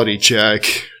reality check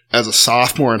as a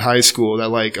sophomore in high school that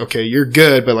like, okay, you're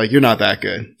good, but like you're not that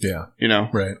good. Yeah. You know?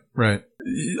 Right.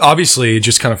 Obviously, it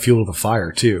just kind of fueled the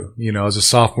fire too. You know, as a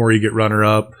sophomore, you get runner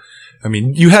up. I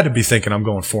mean, you had to be thinking I'm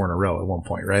going 4 in a row at one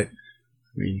point, right?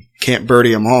 I mean, you can't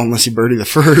birdie them all unless you birdie the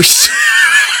first.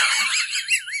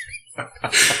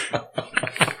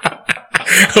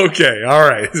 Okay, all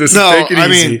right. Just take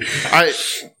it easy.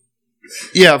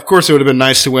 Yeah, of course it would have been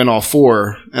nice to win all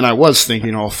 4, and I was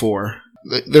thinking all 4.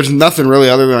 There's nothing really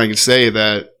other than I can say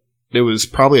that it was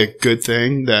probably a good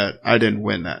thing that I didn't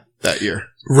win that year.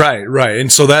 Right.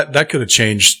 And so that could have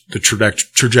changed the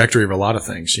trajectory of a lot of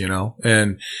things, you know?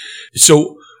 And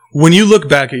so when you look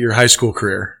back at your high school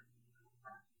career,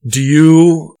 do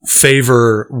you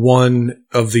favor one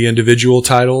of the individual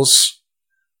titles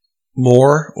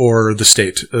more or the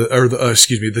state,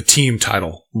 the team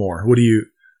title more?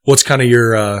 What's kind of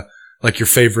your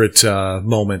favorite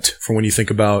moment from when you think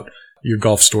about your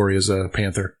golf story as a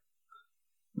Panther?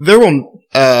 There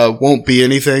won't be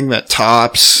anything that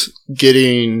tops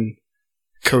getting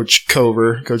Coach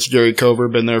Jerry Cover,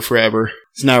 been there forever.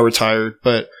 He's now retired,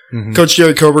 but Coach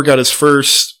Jerry Cover got his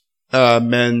first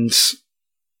men's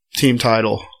team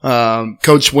title.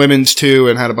 Coached women's too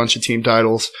and had a bunch of team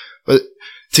titles. But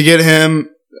to get him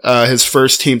his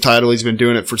first team title, he's been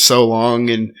doing it for so long.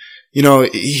 And, you know,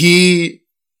 he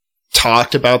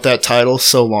talked about that title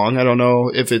so long. I don't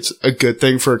know if it's a good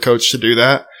thing for a coach to do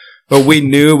that. But we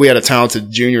knew we had a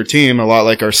talented junior team, a lot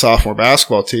like our sophomore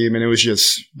basketball team. And it was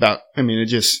just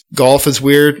golf is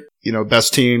weird. You know,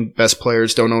 best team, best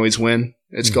players don't always win.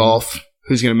 It's golf.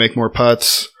 Who's going to make more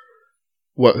putts?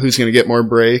 Who's going to get more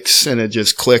breaks? And it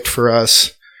just clicked for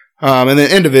us. And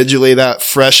then individually, that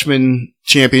freshman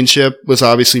championship was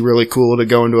obviously really cool to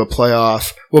go into a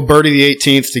playoff. We'll birdie the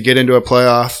 18th to get into a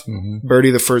playoff.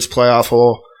 Birdie the first playoff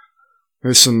hole.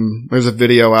 There's a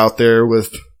video out there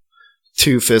with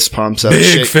 2 fist pumps.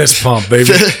 Big fist pump,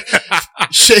 baby.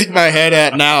 Shake my head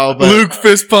at now. But Luke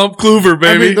fist pump Kluver,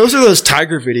 baby. I mean, those are those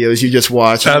Tiger videos you just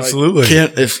watch. Absolutely.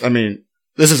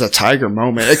 This is a Tiger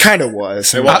moment. It kind of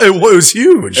was. It was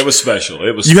huge. It was special.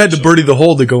 You had to birdie the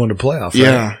hole to go into playoff, right?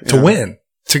 Yeah. To win.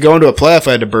 To go into a playoff,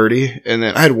 I had to birdie. And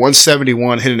then I had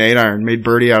 171, hit an 8-iron, made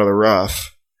birdie out of the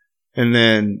rough. And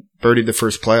then birdied the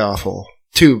first playoff hole.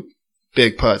 2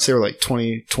 big putts. They were like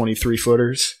 20, 23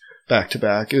 footers back to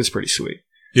back. It was pretty sweet.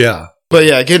 Yeah. But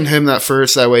yeah, getting him that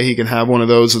first, that way he can have one of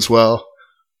those as well.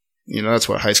 You know, that's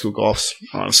what high school golf's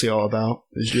honestly all about.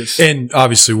 And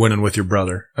obviously winning with your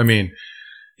brother. I mean,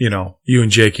 you know, you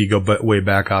and Jakey go way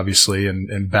back, obviously,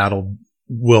 and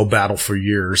will battle for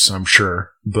years, I'm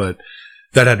sure. But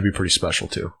that had to be pretty special,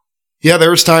 too. Yeah,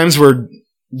 there was times where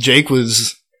Jake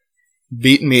was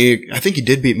beating me. I think he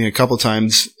did beat me a couple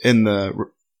times in the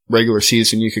regular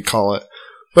season, you could call it.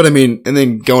 But, I mean, and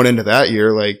then going into that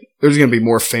year, like, there's going to be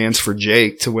more fans for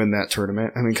Jake to win that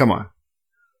tournament. I mean, come on.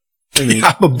 I mean,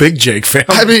 I'm a big Jake fan.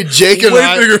 I mean, Jake and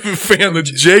way bigger of a fan of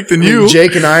Jake than you.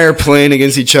 Jake and I are playing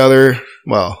against each other.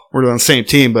 Well, we're on the same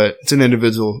team, but it's an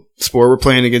individual sport. We're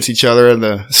playing against each other in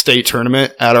the state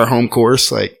tournament at our home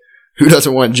course. Like, who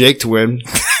doesn't want Jake to win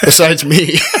besides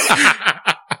me?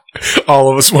 All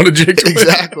of us wanted Jake to win.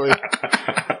 Exactly.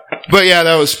 But yeah,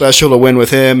 that was special to win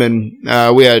with him. And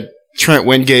we had Trent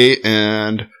Wingate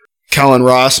and Colin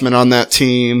Rossman on that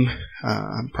team.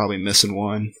 I'm probably missing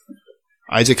one.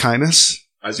 Isaac Hymas.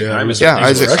 Isaac Hymas. Yeah,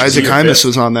 Isaac Hymas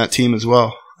was on that team as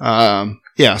well.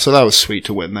 Yeah, so that was sweet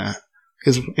to win that.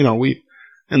 Because, you know, we,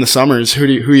 in the summers, who are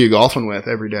you golfing with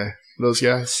every day? Those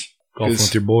guys. Golfing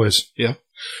with your boys. Yeah.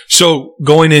 So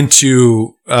going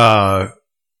into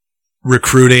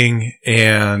recruiting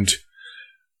and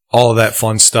all of that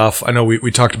fun stuff, I know we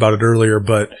talked about it earlier,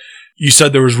 but you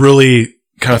said there was really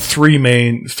kind of three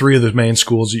of the main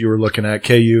schools that you were looking at,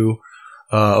 KU,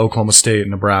 Oklahoma State,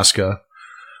 and Nebraska.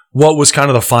 What was kind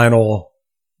of the final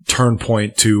turn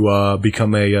point to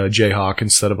become a Jayhawk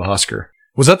instead of a Husker?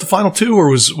 Was that the final two, or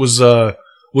was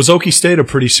Okie State a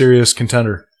pretty serious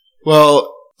contender?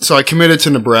 Well, So I committed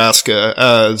to Nebraska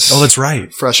as that's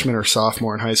right. freshman or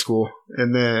sophomore in high school,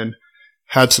 and then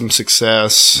had some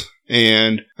success.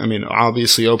 And I mean,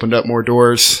 obviously opened up more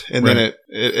doors. And then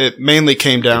it mainly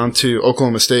came down to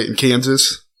Oklahoma State and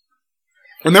Kansas.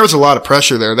 And there was a lot of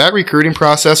pressure there. That recruiting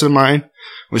process of mine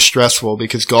was stressful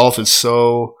because golf is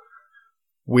so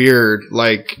weird,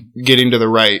 like getting to the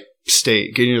right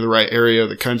state, getting to the right area of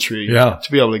the country to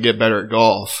be able to get better at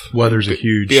golf. Weather's a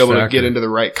huge Be able factor. to get into the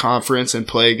right conference and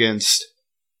play against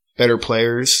better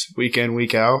players week in,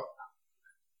 week out.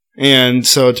 And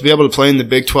so to be able to play in the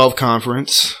Big 12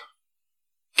 conference,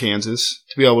 Kansas,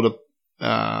 to be able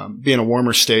to be in a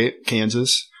warmer state,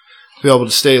 Kansas, to be able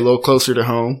to stay a little closer to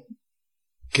home,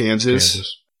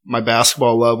 Kansas. My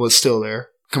basketball love was still there.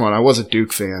 Come on, I was a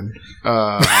Duke fan.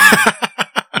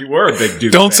 You were a big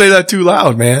Duke Don't fan. say that too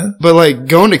loud, man. But like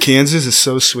going to Kansas is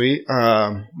so sweet.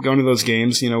 Going to those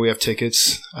games, we have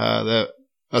tickets that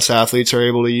us athletes are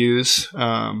able to use.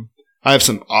 I have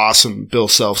some awesome Bill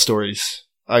Self stories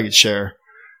I could share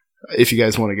if you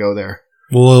guys want to go there.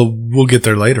 We'll get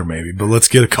there later maybe, but let's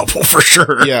get a couple for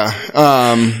sure. Yeah.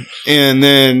 And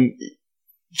then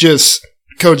just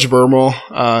Coach Bermel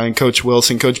and Coach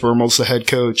Wilson. Coach Bermel's the head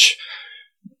coach.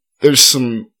 There's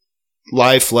some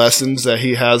life lessons that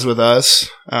he has with us,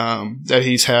 that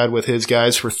he's had with his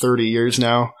guys for 30 years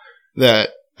now.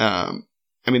 That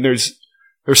there's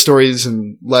stories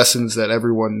and lessons that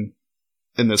everyone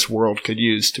in this world could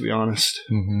use, to be honest.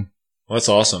 Mm-hmm. Well, that's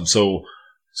awesome. So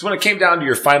when it came down to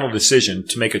your final decision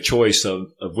to make a choice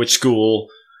of which school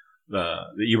that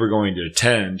you were going to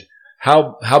attend,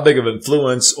 how big of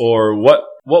influence or what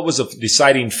was a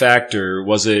deciding factor?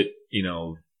 Was it,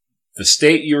 the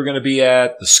state you were going to be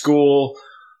at, the school,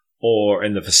 or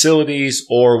in the facilities,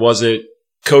 or was it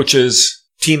coaches,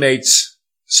 teammates,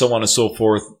 so on and so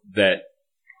forth that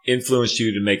influenced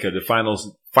you to make the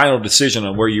final decision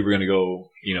on where you were going to go,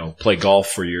 play golf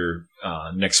for your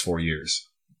next 4 years?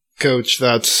 Coach,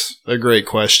 that's a great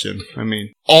question. I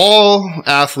mean, all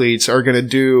athletes are going to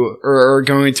do or are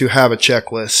going to have a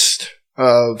checklist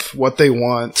of what they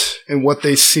want and what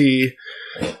they see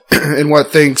and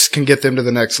what things can get them to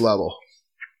the next level.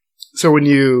 So when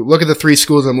you look at the 3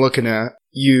 schools I'm looking at,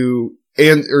 you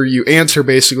answer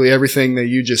basically everything that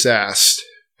you just asked,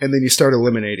 and then you start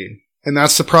eliminating. And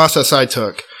that's the process I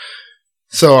took.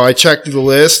 So I checked the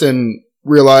list and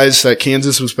realized that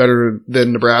Kansas was better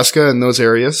than Nebraska in those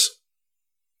areas.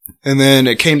 And then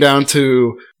it came down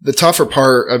to the tougher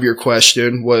part of your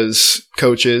question was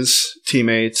coaches,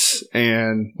 teammates,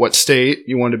 and what state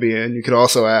you want to be in. You could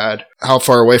also add how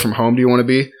far away from home do you want to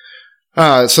be.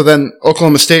 So then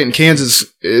Oklahoma State and Kansas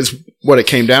is what it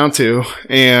came down to.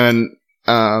 And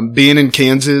being in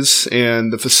Kansas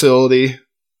and the facility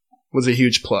was a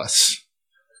huge plus.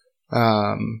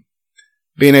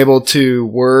 Being able to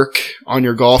work on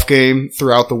your golf game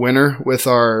throughout the winter with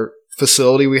our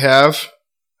facility we have,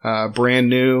 brand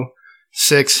new,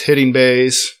 6 hitting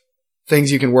bays,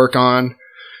 things you can work on,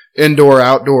 indoor,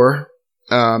 outdoor.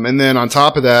 And then on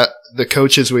top of that, the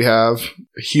coaches we have,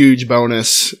 a huge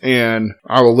bonus. And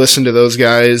I will listen to those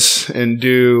guys and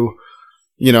do,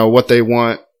 what they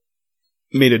want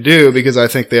me to do because I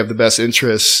think they have the best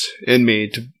interest in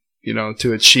me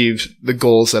to achieve the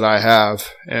goals that I have.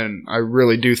 And I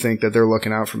really do think that they're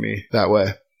looking out for me that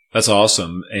way. That's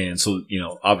awesome. And so,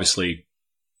 obviously,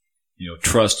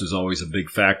 trust is always a big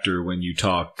factor when you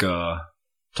talk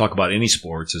about any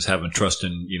sports, is having trust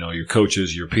in, your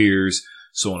coaches, your peers,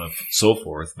 so on and so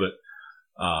forth. But,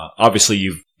 obviously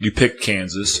you picked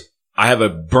Kansas. I have a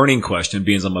burning question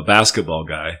being I'm a basketball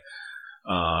guy.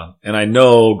 And I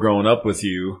know growing up with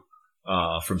you,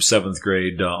 from 7th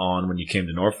grade on when you came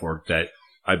to Norfolk that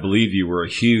I believe you were a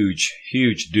huge,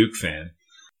 huge Duke fan.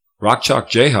 Rock Chalk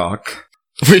Jayhawk.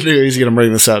 We knew he was going to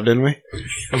bring this up, didn't we?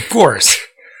 Of course.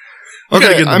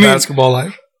 Okay, basketball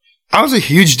life. I was a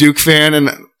huge Duke fan, and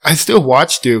I still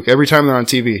watch Duke every time they're on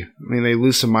TV. I mean, they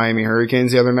lose to Miami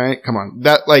Hurricanes the other night. Come on.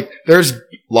 There's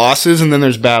losses, and then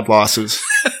there's bad losses.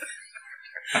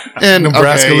 And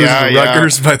Nebraska loses to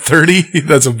Rutgers by 30.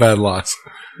 That's a bad loss.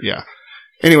 Yeah.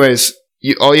 Anyways,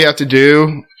 all you have to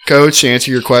do, Coach, to answer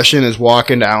your question, is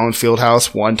walk into Allen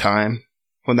Fieldhouse one time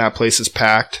when that place is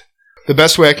packed. The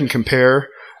best way I can compare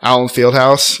Allen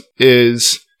Fieldhouse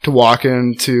is to walk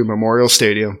into Memorial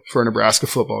Stadium for a Nebraska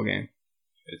football game.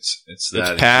 It's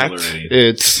packed. exhilarating.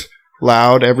 It's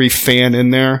loud. Every fan in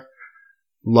there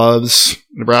loves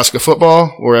Nebraska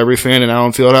football, or every fan in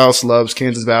Allen Fieldhouse loves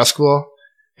Kansas basketball.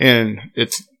 And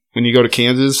it's when you go to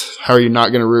Kansas, how are you not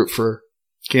going to root for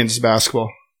Kansas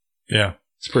basketball? Yeah.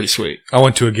 It's pretty sweet. I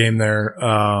went to a game there.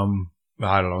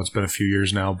 I don't know, it's been a few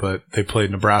years now, but they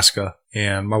played Nebraska,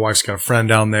 and my wife's got a friend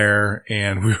down there,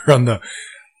 and we were on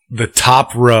the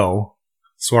top row.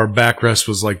 So our backrest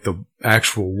was like the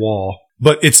actual wall,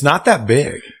 but it's not that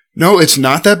big. No, it's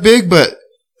not that big, but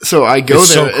so I go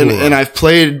It's there so cool. and I've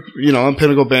played, on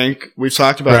Pinnacle Bank. We've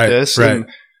talked about this. Right. And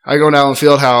I go down the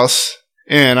Fieldhouse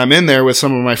and I'm in there with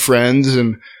some of my friends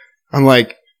and I'm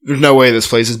like, there's no way this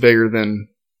place is bigger than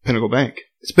Pinnacle Bank.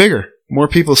 It's bigger. More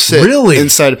people sit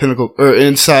inside of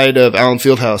inside of Allen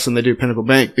Fieldhouse than they do Pinnacle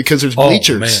Bank because there's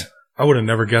bleachers. Oh, man. I would have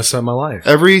never guessed that in my life.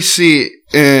 Every seat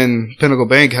in Pinnacle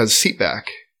Bank has a seat back.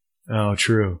 Oh,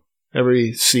 true.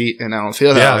 Every seat in Allen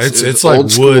Fieldhouse. Yeah, it's is like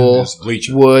old school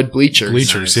wood bleachers.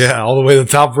 Bleachers, yeah, all the way to the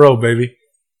top row, baby.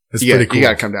 It's pretty cool. You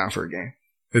got to come down for a game.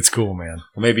 It's cool, man.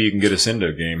 Well, maybe you can get us into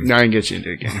a game. Now I can get you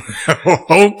into a game.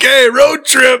 Okay, road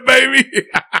trip, baby.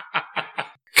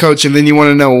 Coach, and then you want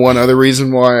to know one other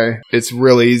reason why it's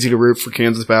really easy to root for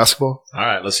Kansas basketball? All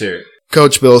right, let's hear it.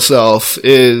 Coach Bill Self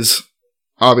is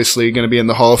obviously going to be in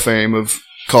the Hall of Fame of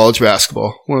college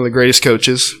basketball. One of the greatest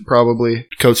coaches, probably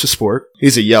coach the sport.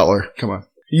 He's a yeller. Come on.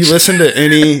 You listen to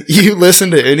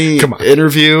any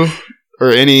interview or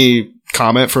any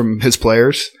comment from his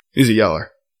players, he's a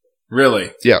yeller.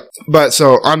 Really? Yeah. But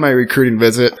so on my recruiting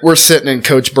visit, we're sitting in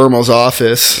Coach Burmel's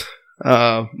office,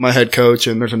 my head coach,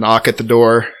 and there's a knock at the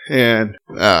door, and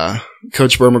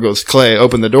Coach Buettner goes, "Clay,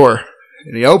 open the door."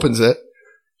 And he opens it.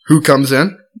 Who comes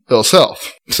in? Bill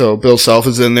Self. So Bill Self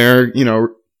is in there,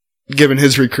 giving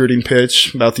his recruiting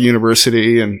pitch about the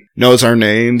university and knows our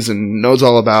names and knows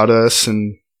all about us,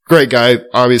 and great guy,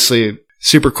 obviously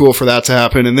super cool for that to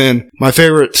happen. And then my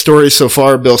favorite story so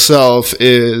far, Bill Self,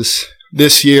 is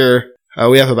this year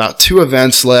we have about 2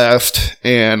 events left,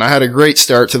 and I had a great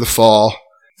start to the fall.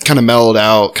 Kind of mellowed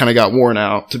out, kind of got worn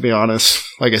out, to be honest.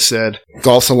 Like I said,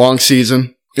 golf's a long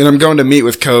season, and I'm going to meet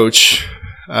with Coach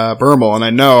Burmel, and I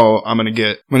know I'm gonna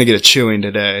get a chewing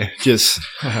today. Just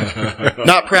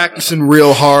not practicing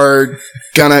real hard.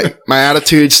 My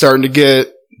attitude's starting to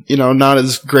get not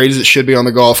as great as it should be on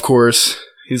the golf course.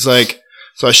 He's like,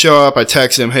 so I show up, I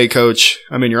text him, "Hey Coach,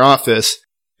 I'm in your office."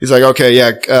 He's like, "Okay,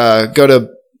 yeah, go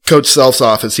to Coach Self's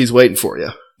office. He's waiting for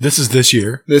you." This is this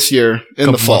year? This year,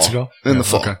 in the fall. Months ago? In the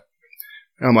fall. Okay.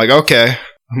 And I'm like, okay.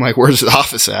 I'm like, where's the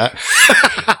office at?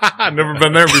 I've never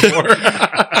been there before.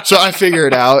 So I figure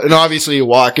it out. And obviously you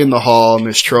walk in the hall and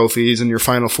there's trophies and your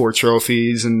Final Four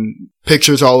trophies and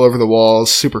pictures all over the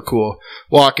walls. Super cool.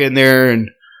 Walk in there and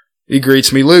he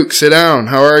greets me. "Luke, sit down.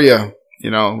 How are you?"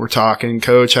 We're talking.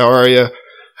 "Coach, how are you?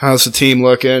 How's the team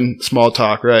looking?" Small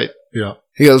talk, right? Yeah.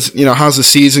 He goes, "How's the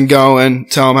season going?"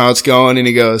 Tell him how it's going. And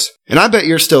he goes, "And I bet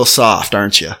you're still soft,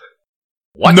 aren't you?"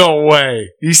 What? No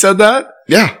way. He said that?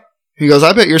 Yeah. He goes,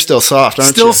 "I bet you're still soft, aren't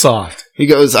you?" Still soft. He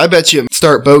goes, "I bet you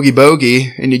start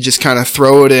bogey and you just kind of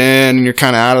throw it in and you're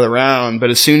kind of out of the round. But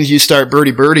as soon as you start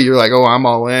birdie, you're like, oh, I'm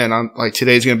all in. I'm like,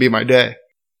 today's going to be my day."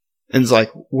 And it's like,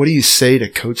 what do you say to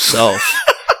Coach Self?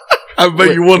 I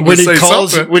bet you wouldn't say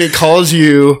something. When he calls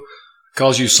you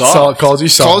soft. Calls you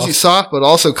soft, but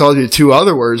also calls you 2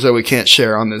 other words that we can't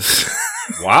share on this.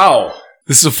 Wow.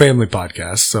 This is a family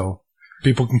podcast, so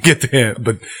people can get the hint.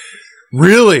 But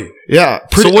really? Yeah.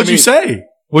 So what'd you say?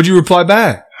 What'd you reply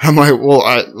back? I'm like, well,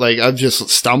 I'm just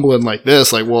stumbling like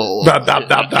this. Like, well,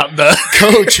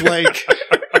 Coach, like,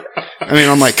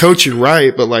 I'm like, "Coach, you're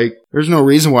right, but like, there's no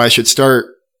reason why I should start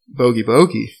bogey."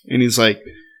 And he's like,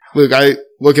 "Look, I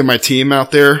look at my team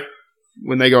out there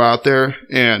when they go out there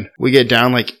and we get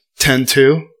down like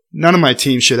 10-2. None of my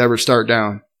teams should ever start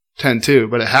down 10-2,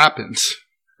 but it happens."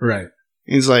 Right.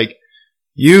 He's like,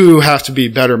 "You have to be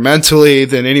better mentally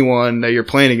than anyone that you're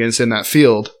playing against in that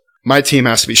field. My team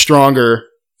has to be stronger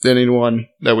than anyone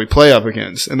that we play up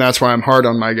against. And that's why I'm hard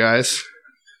on my guys."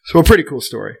 So a pretty cool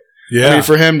story. Yeah.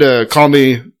 For him to call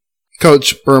me,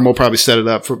 Coach Burmel probably set it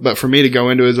up, but for me to go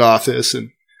into his office and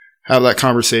have that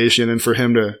conversation and for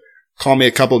him to call me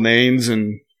a couple names,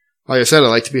 and like I said, I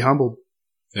like to be humbled.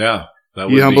 Yeah.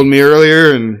 You humbled me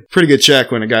earlier, and pretty good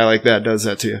check when a guy like that does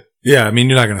that to you. Yeah,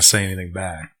 you're not going to say anything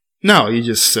back. No, you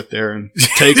just sit there and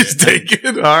take it. Take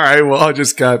it. All right. Well, I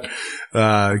just got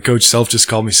Coach Self just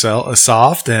called me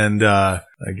soft, and I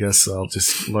guess I'll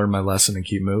just learn my lesson and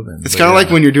keep moving. It's kind of like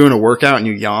when you're doing a workout and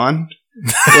you yawn.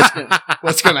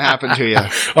 What's going to happen to you?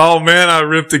 Oh, man, I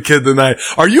ripped a kid tonight.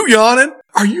 Are you yawning?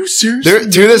 Are you serious?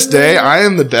 To this day, I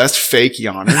am the best fake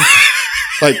yawner.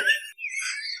 Like,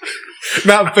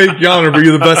 not fake yawner, but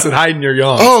you're the best at hiding your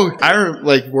yawn. Oh,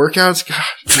 workouts. God.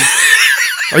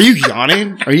 Are you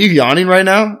yawning? Are you yawning right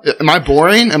now? Am I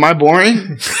boring?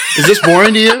 Is this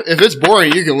boring to you? If it's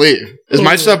boring, you can leave. Is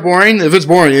my stuff boring? If it's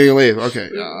boring, you can leave. Okay.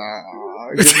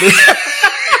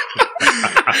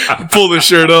 Pull the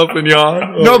shirt up and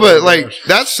yawn. No, but like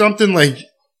that's something like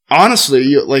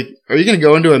honestly, are you going to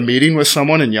go into a meeting with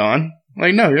someone and yawn?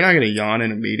 Like, no, you're not going to yawn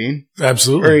in a meeting.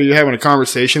 Absolutely. Or you're having a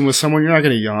conversation with someone, you're not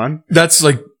going to yawn. That's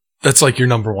like your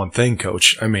number one thing,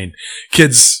 Coach. I mean,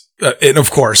 kids, and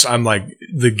of course, I'm like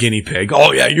the guinea pig.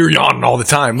 Oh yeah, you're yawning all the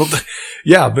time.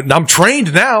 Yeah, but I'm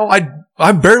trained now.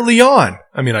 I barely yawn.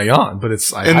 I mean, I yawn, but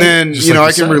it's. I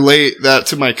can relate that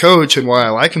to my coach and why I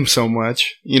like him so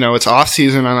much. It's off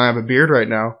season and I have a beard right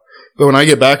now. But when I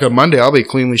get back on Monday, I'll be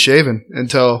cleanly shaven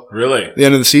until the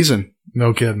end of the season.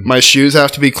 No kidding. My shoes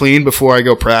have to be clean before I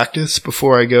go practice,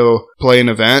 before I go play an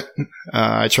event.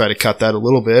 I try to cut that a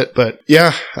little bit. But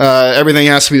yeah, everything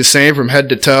has to be the same from head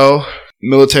to toe.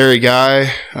 Military guy,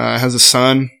 has a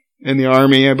son in the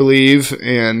Army, I believe.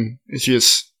 And it's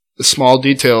just the small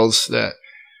details that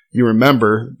you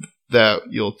remember that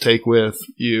you'll take with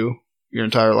you your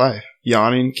entire life.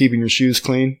 Yawning, keeping your shoes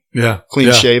clean. Yeah.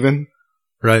 Clean shaven.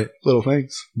 Right. Little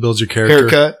things. Builds your character.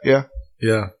 Haircut, yeah.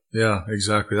 Yeah. Yeah,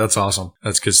 exactly. That's awesome.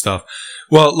 That's good stuff.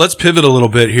 Well, let's pivot a little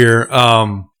bit here.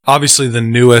 Obviously the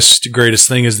newest, greatest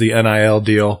thing is the NIL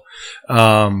deal.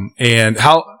 And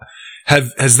how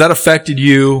has that affected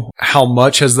you? How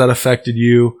much has that affected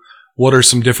you? What are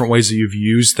some different ways that you've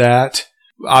used that?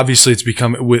 Obviously it's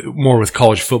become more with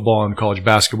college football and college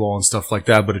basketball and stuff like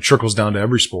that, but it trickles down to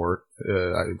every sport.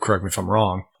 Correct me if I'm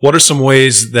wrong. What are some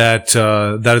ways that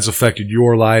that has affected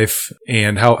your life,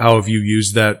 and how have you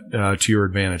used that to your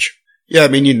advantage? Yeah, I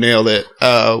mean, you nailed it.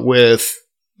 With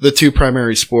the two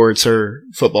primary sports are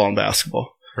football and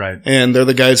basketball. Right. And they're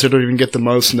the guys that don't even get the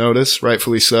most notice,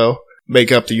 rightfully so,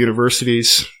 make up the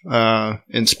universities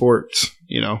in sports,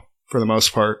 for the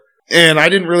most part. And I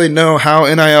didn't really know how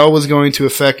NIL was going to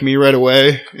affect me right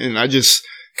away. And I just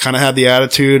kind of had the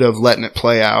attitude of letting it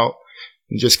play out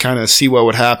and just kind of see what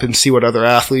would happen, see what other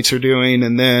athletes are doing.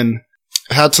 And then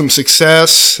had some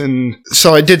success. And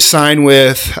so I did sign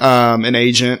with an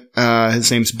agent.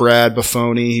 His name's Brad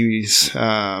Buffoni. He's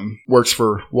works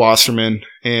for Wasserman.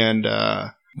 And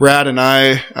Brad and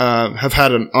I have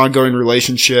had an ongoing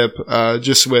relationship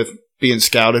just with being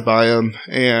scouted by him.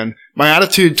 And my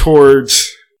attitude towards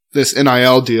this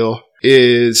NIL deal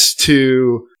is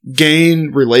to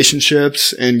gain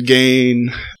relationships and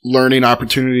gain learning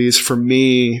opportunities for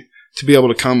me to be able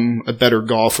to become a better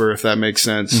golfer, if that makes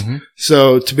sense. Mm-hmm.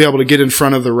 So to be able to get in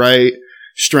front of the right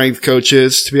strength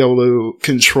coaches, to be able to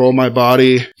control my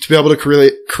body, to be able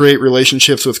to create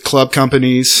relationships with club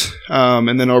companies,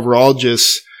 and then overall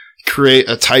just create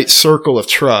a tight circle of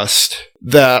trust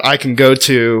that I can go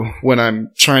to when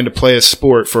I'm trying to play a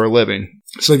sport for a living.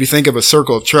 So if you think of a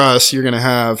circle of trust, you're going to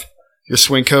have your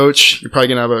swing coach. You're probably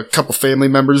going to have a couple family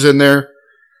members in there.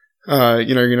 You're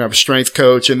going to have a strength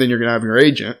coach, and then you're going to have your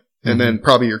agent, and then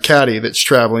probably your caddy that's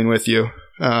traveling with you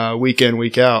week in,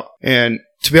 week out. And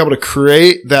to be able to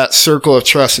create that circle of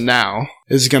trust now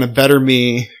is going to better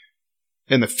me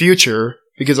in the future,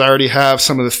 because I already have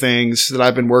some of the things that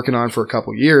I've been working on for a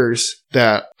couple years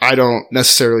that I don't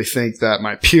necessarily think that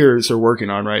my peers are working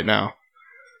on right now.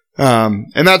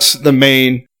 And that's the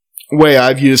main way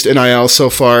I've used NIL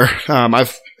so far.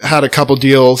 I've had a couple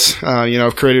deals.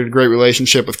 I've created a great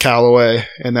relationship with Callaway,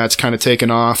 and that's kind of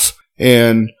taken off.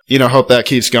 And, hope that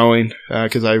keeps going,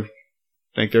 because I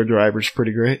think their driver's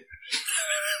pretty great.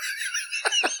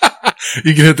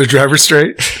 You can hit the driver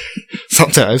straight?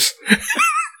 Sometimes.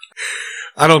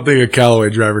 I don't think a Callaway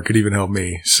driver could even help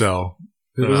me, so.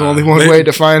 There's only one way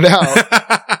to find out.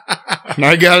 And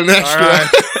I got an extra. All right.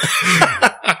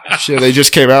 Shit, they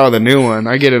just came out with a new one.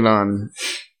 I get it on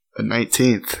the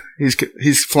 19th.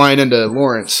 He's flying into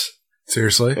Lawrence.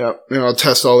 Seriously? Yep. I'll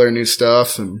test all their new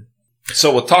stuff. And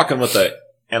so with talking with the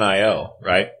NIL,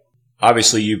 right?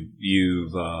 Obviously,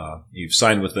 you've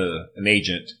signed with an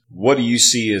agent. What do you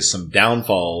see as some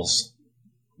downfalls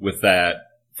with that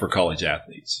for college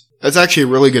athletes? That's actually a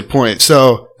really good point.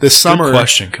 So this summer, good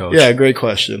question, Coach. Yeah, great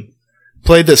question.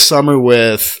 Played this summer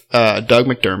with Doug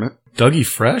McDermott. Dougie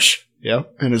Fresh? Yeah,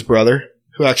 and his brother,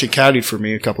 who actually caddied for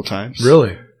me a couple times.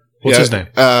 Really? What's his name?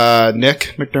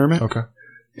 Nick McDermott. Okay.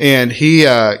 And he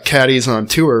caddies on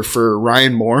tour for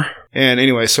Ryan Moore. And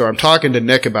anyway, so I'm talking to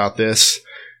Nick about this,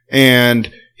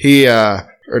 and he, or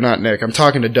not Nick, I'm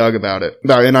talking to Doug about it,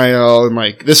 about NIL, and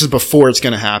like, this is before it's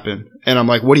going to happen. And I'm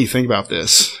like, what do you think about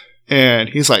this? And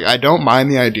he's like, I don't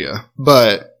mind the idea,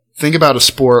 but think about a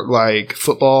sport like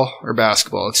football or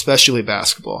basketball, especially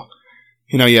basketball.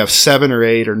 You have 7 or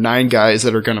 8 or 9 guys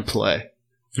that are going to play.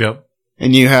 Yep.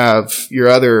 And you have your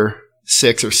other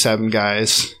 6 or 7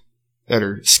 guys that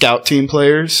are scout team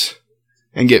players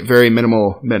and get very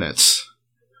minimal minutes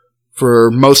for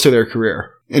most of their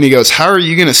career. And he goes, how are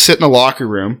you going to sit in a locker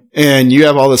room and you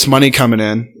have all this money coming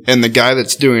in and the guy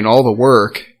that's doing all the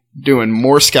work, doing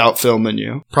more scout film than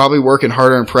you, probably working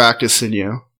harder in practice than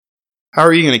you. How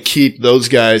are you going to keep those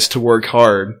guys to work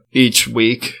hard each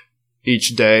week,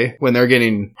 each day, when they're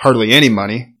getting hardly any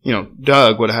money? You know,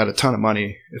 Doug would have had a ton of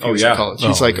money if he was in college.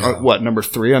 He's number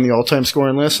 3 on the all-time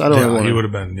scoring list? I don't know. He would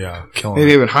have been, killing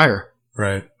maybe it. even higher.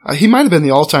 Right. He might have been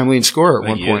the all-time leading scorer at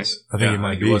one point. I think he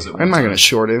might be. I'm not going to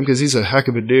short him because he's a heck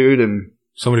of a dude. And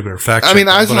somebody better fact check. I mean,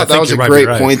 I thought that was a great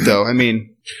point, though. I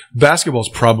mean, basketball's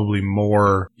probably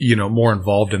more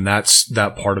involved in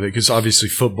that part of it because obviously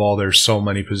football, there's so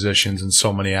many positions and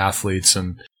so many athletes,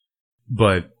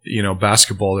 but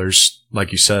basketball, there's,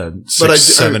 like you said, 6,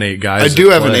 7, 8 guys. I do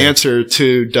have an answer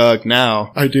to Doug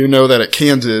now. I do know that at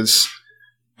Kansas,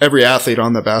 every athlete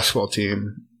on the basketball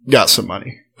team got some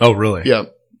money. Oh, really?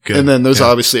 Yep. Good. And then there's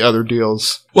obviously other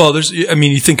deals. Well,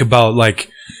 you think about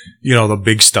the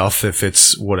big stuff, if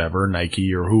it's whatever,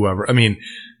 Nike or whoever. I mean,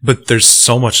 but there's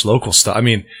so much local stuff. I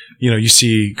mean, you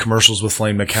see commercials with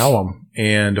Lane McCallum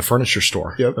and a furniture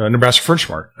store, Nebraska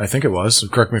Furniture Mart, I think it was.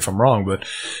 Correct me if I'm wrong, but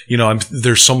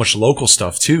there's so much local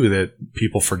stuff too that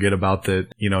people forget about. That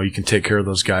you can take care of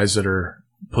those guys that are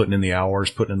putting in the hours,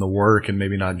 putting in the work, and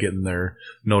maybe not getting their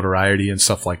notoriety and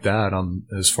stuff like that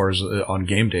as far as on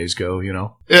game days go.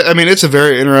 I mean, it's a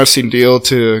very interesting deal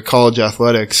to college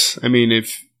athletics. I mean,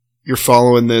 if you're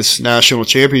following this national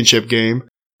championship game,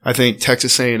 I think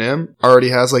Texas A&M already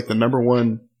has the number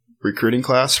 1 recruiting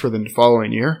class for the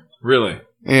following year. Really?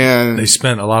 And they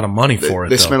spent a lot of money for it.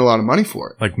 They spent a lot of money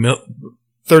for it.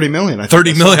 $30 million. I was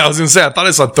going to say, I thought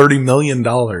I saw $30 million.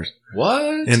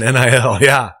 What? In NIL,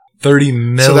 yeah. $30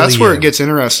 million. So that's where it gets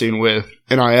interesting with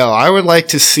NIL. I would like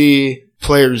to see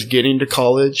players getting to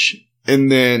college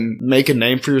and then make a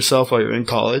name for yourself while you're in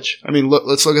college. I mean,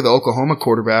 let's look at the Oklahoma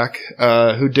quarterback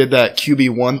who did that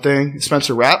QB1 thing,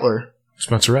 Spencer Rattler.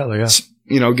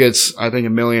 Yeah. Gets, I think,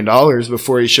 $1 million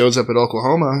before he shows up at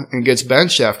Oklahoma and gets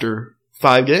benched after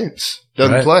 5 games.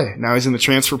 Doesn't play. Now he's in the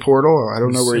transfer portal. I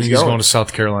don't know where he's going. He's going to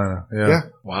South Carolina. Yeah.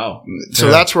 Wow. So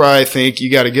that's where I think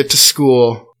you got to get to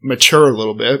school, mature a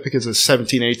little bit because a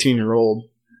 17, 18-year-old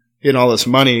getting all this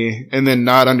money and then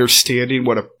not understanding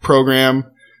what a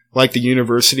program like the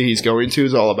university he's going to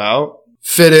is all about.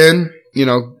 Fit in,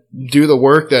 do the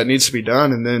work that needs to be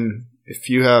done. And then if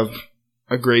you have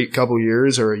a great couple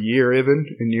years or a year even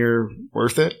and you're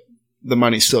worth it, the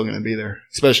money's still going to be there,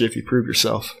 especially if you prove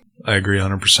yourself. I agree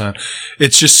 100%.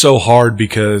 It's just so hard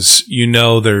because,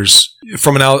 there's,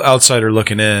 from an outsider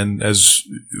looking in, as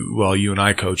well, you and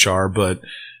I, Coach, are, but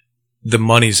the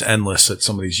money's endless at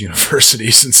some of these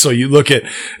universities. And so you look at,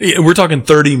 we're talking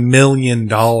 $30 million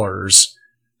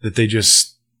that they just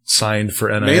signed for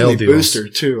NIL mainly deals. Booster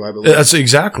too, I believe. That's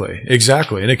exactly.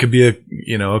 And it could be a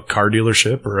car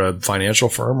dealership or a financial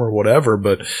firm or whatever.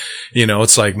 But,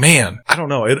 it's man, I don't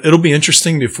know. It'll be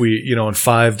interesting if we, in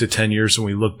 5 to 10 years when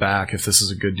we look back, if this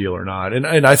is a good deal or not. And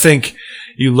I think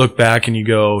you look back and you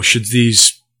go, should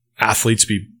these athletes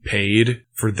be paid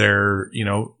for their,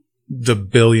 the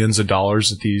billions of dollars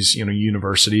that these,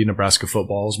 university, Nebraska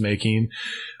football is making?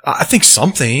 I think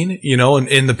something,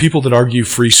 and the people that argue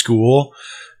free school,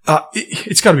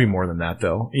 it's got to be more than that,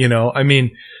 though. I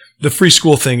mean, the free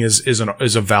school thing is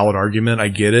a valid argument. I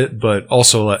get it, but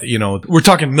also, we're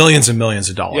talking millions and millions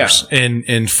of dollars,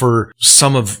 and for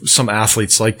some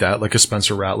athletes like that, like a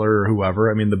Spencer Rattler or whoever,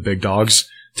 I mean, the big dogs,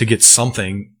 to get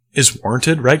something is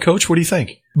warranted, right, Coach? What do you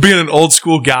think? Being an old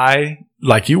school guy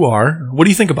like you are, what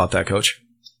do you think about that, Coach?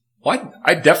 Well,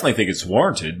 I definitely think it's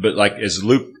warranted, but as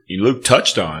Luke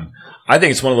touched on, I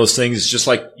think it's one of those things, just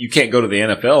like you can't go to the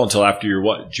NFL until after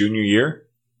your junior year?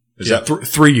 Is that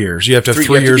 3 years? You have to have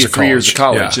 3 years of college. 3 years of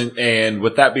college. Yeah. And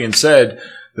with that being said,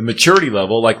 the maturity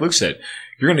level, like Luke said,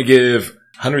 you're going to give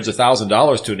hundreds of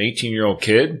 $1,000s to an 18-year-old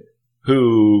kid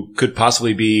who could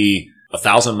possibly be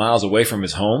 1,000 miles away from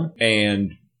his home.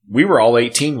 And we were all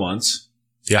 18 once.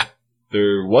 Yeah.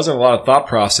 There wasn't a lot of thought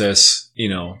process,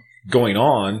 going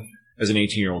on as an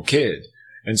 18-year-old kid.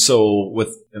 And so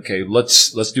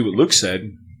let's do what Luke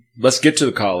said. Let's get to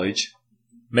the college,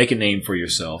 make a name for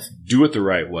yourself, do it the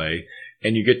right way,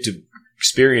 and you get to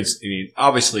experience.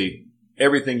 Obviously,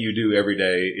 everything you do every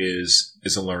day is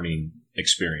a learning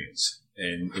experience.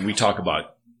 And we talk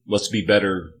about let's be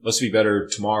better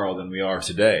tomorrow than we are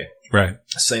today. Right.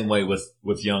 Same way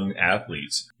with young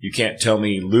athletes. You can't tell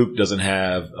me Luke doesn't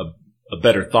have a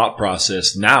better thought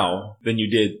process now than you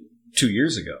did 2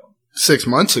 years ago. 6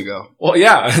 months ago. Well,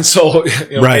 yeah. And so,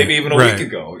 right, maybe even a week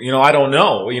ago, I don't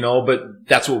know, but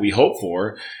that's what we hope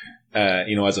for,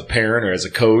 as a parent or as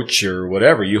a coach or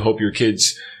whatever. You hope your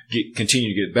kids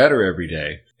continue to get better every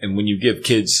day. And when you give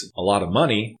kids a lot of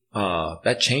money,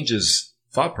 that changes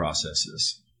thought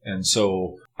processes. And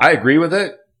so I agree with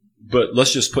it, but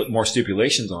let's just put more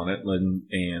stipulations on it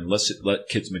and let's let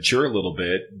kids mature a little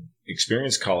bit,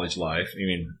 experience college life. I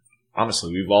mean,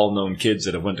 honestly, we've all known kids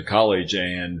that have went to college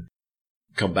and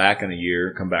come back in a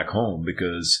year, come back home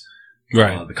because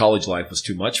the college life was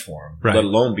too much for them, let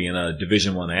alone being a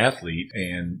Division I athlete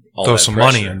and all throw that some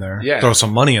pressure. money in there. Yeah. Throw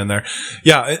some money in there.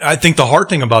 Yeah, I think the hard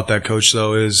thing about that, Coach,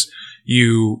 though, is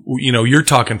you're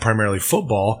talking primarily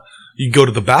football. You go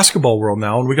to the basketball world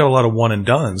now, and we got a lot of one and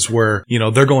dones where,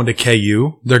 they're going to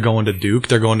KU, they're going to Duke,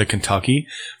 they're going to Kentucky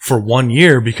for 1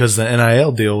 year because the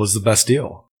NIL deal was the best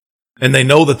deal. And they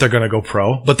know that they're going to go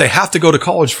pro, but they have to go to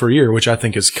college for a year, which I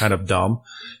think is kind of dumb.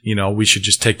 We should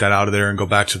just take that out of there and go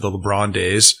back to the LeBron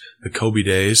days, the Kobe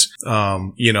days.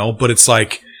 But it's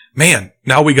like, man,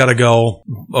 now we got to go.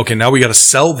 Okay. Now we got to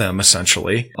sell them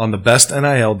essentially on the best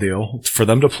NIL deal for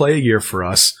them to play a year for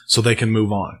us so they can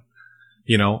move on.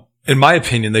 In my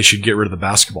opinion, they should get rid of the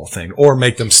basketball thing or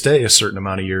make them stay a certain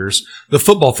amount of years. The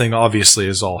football thing obviously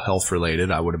is all health related,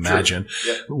 I would imagine,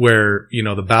 where,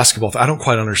 the basketball, I don't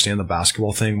quite understand the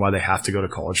basketball thing, why they have to go to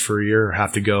college for a year or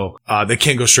have to go, they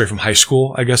can't go straight from high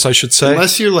school, I guess I should say.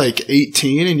 Unless you're like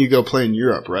 18 and you go play in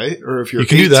Europe, right? Or if you're You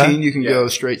can 18, do that. you can go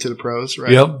straight to the pros,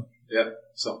 right? Yep. Yeah.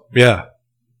 So Yeah.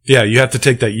 Yeah. You have to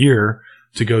take that year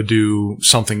to go do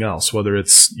something else, whether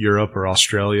it's Europe or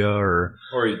Australia or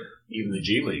even the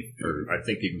G League, or I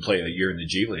think you can play a year in the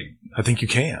G League. I think you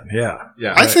can. Yeah.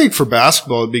 Yeah. I think for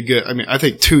basketball, it'd be good. I mean, I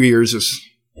think 2 years is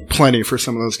plenty for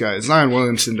some of those guys. Zion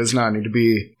Williamson does not need to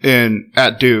be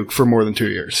at Duke for more than 2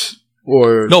 years.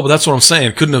 No, but that's what I'm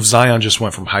saying. Couldn't have Zion just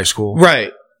went from high school?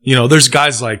 Right. There's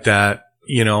guys like that,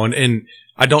 and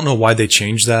I don't know why they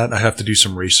changed that. I have to do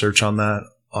some research on that,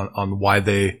 on why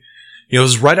they, it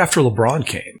was right after LeBron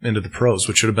came into the pros,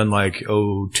 which should have been like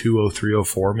 02, 03,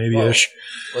 04 maybe-ish.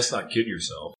 Well, let's not kid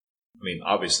yourself. I mean,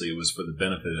 obviously it was for the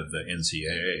benefit of the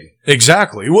NCAA.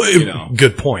 Exactly. Well,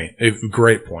 good point. A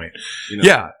great point.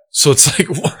 Yeah. So it's like,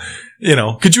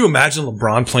 could you imagine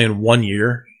LeBron playing 1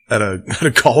 year at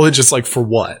a college? It's like, for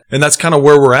what? And that's kind of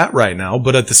where we're at right now.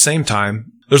 But at the same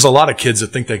time, there's a lot of kids that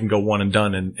think they can go one and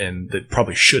done and that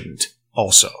probably shouldn't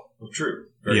also. Well, true.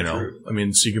 Very true. I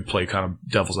mean, so you can play kind of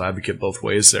devil's advocate both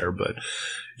ways there, but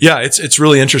yeah, it's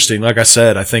really interesting. Like I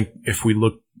said, I think if we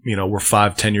look, we're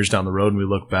 5-10 years down the road and we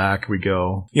look back, we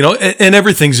go, and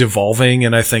everything's evolving.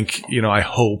 And I think, I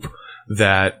hope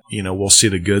that, we'll see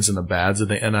the goods and the bads of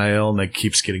the NIL and it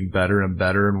keeps getting better and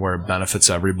better and where it benefits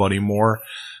everybody more.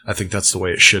 I think that's the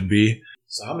way it should be.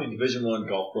 So how many Division I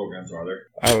golf programs are there?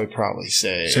 I would probably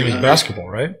say. Same as basketball,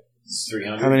 right?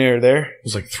 300. How many are there? It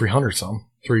was like 300 some.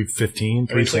 315,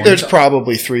 320. There's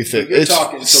probably 350.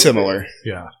 It's similar.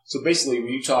 Yeah. So basically,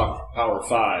 when you talk Power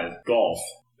 5 golf,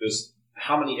 there's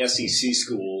how many SEC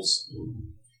schools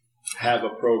have a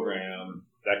program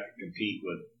that can compete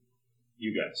with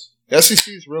you guys?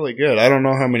 SEC is really good. I don't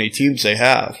know how many teams they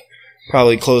have.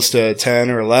 Probably close to 10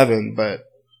 or 11, but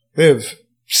they have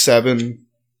 7.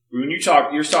 When you're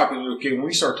talking, okay, when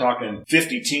we start talking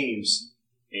 50 teams,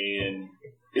 and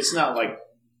it's not like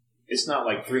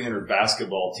 300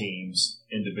 basketball teams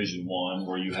in Division I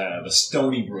where you have a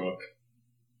Stony Brook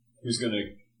who's going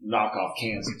to knock off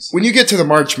Kansas. When you get to the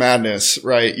March Madness,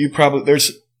 right,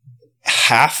 there's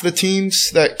half the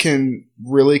teams that can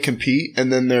really compete,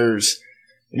 and then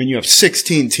you have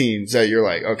 16 teams that you're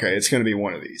like, okay, it's going to be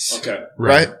one of these. Okay.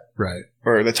 Right? Right.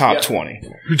 Or the top 20.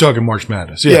 You're talking March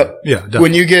Madness. Yeah. Yep. Yeah, definitely.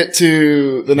 When you get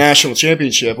to the national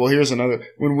championship, well, here's another.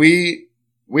 When we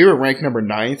were ranked number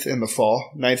 9th in the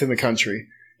fall, 9th in the country,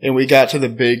 and we got to the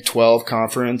Big 12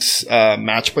 conference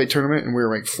match play tournament, and we were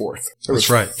ranked 4th. That's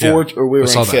right. Or we were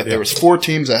ranked 5th. Yeah. There was 4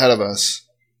 teams ahead of us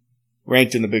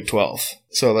ranked in the Big 12.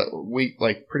 So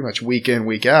that pretty much week in,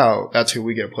 week out, that's who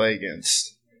we get to play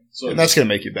against. So and that's going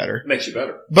to make you better. Makes you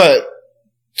better. But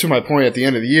to my point, at the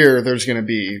end of the year, there's going to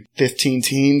be 15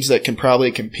 teams that can probably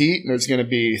compete, and there's going to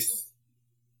be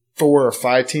 4 or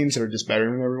 5 teams that are just better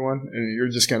than everyone, and you're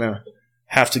just going to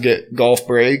have to get golf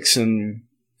breaks and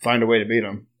find a way to beat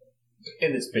them.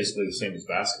 And it's basically the same as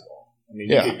basketball. I mean,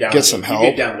 yeah, you get some help. You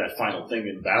get down to that final thing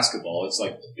in basketball,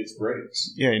 it's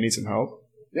breaks. Yeah, you need some help.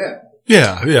 Yeah.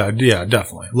 Yeah,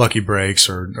 definitely. Lucky breaks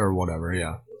or whatever,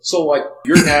 yeah. So, like,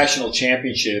 your national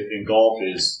championship in golf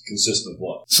is consistent of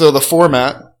what? So the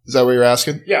format, is that what you're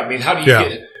asking? Yeah, I mean, how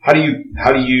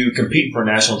do you compete for a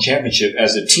national championship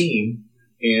as a team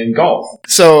in golf?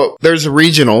 So there's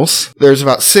regionals. There's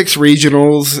about 6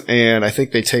 regionals, and I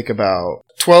think they take about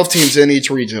 12 teams in each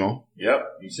regional.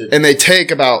 Yep. And they take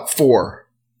about 4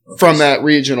 from that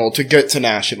regional to get to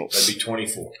nationals. That'd be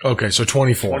 24. Okay, so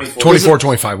 24. 24. 24,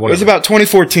 25, whatever. There's about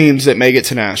 24 teams that make it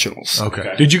to nationals.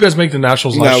 Okay. Did you guys make the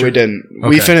nationals last year? No, we didn't. Okay.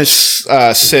 We finished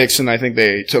 6th, and I think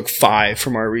they took 5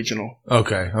 from our regional.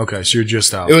 Okay, so you're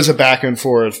just out. It was a back and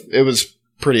forth. It was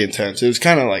pretty intense. It was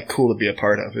kind of like cool to be a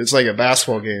part of. It's like a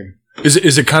basketball game.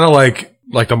 Is it kind of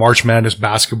like the March Madness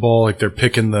basketball? Like they're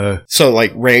picking the... So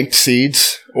like ranked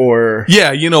seeds or...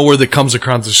 Yeah, where that comes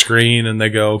across the screen and they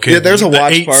go, okay. Yeah, there's a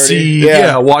watch party. Seed,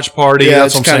 yeah, watch party. Yeah,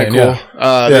 that's what I'm saying. Cool.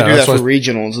 Yeah. They do that for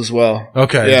regionals as well.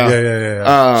 Okay.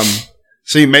 Yeah.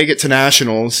 So you make it to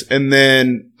nationals, and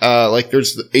then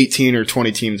there's 18 or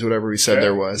 20 teams, whatever we said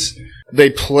there was. They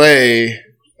play,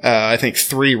 I think,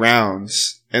 3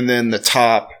 rounds, and then the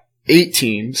top 8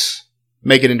 teams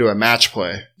make it into a match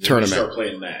play tournament. You start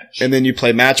playing match. And then you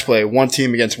play match play, one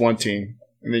team against one team,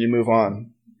 and then you move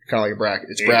on. Kind of like a bracket.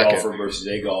 It's bracket. A golfer versus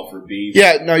A golfer, B.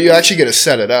 Yeah, no, you actually get to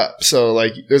set it up. So,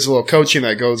 there's a little coaching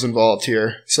that goes involved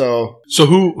here. So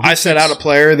who I set out a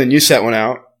player, then you set one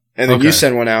out, and then you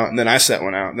send one out, and then I set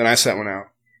one out, and then I set one out.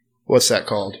 What's that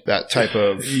called? That type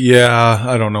of... Yeah,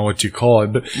 I don't know what you call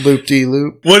it, but...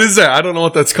 Loop-de-loop? What is that? I don't know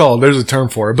what that's called. There's a term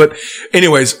for it. But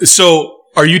anyways, so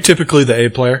are you typically the A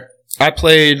player? I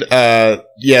played, the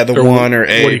one or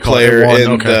A player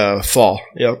in the fall.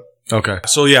 Yep. Okay.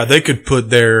 So yeah, they could put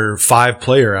their 5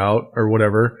 player out or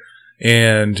whatever,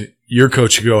 and your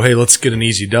coach could go, hey, let's get an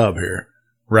easy dub here.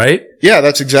 Right? Yeah,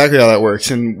 that's exactly how that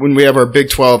works. And when we have our Big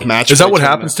 12 match... Is that what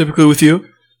happens typically with you?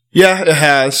 Yeah, it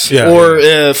has. Yeah, or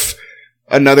if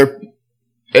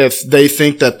they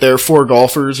think that their 4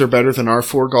 golfers are better than our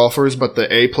 4 golfers, but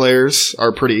the A players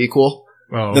are pretty equal,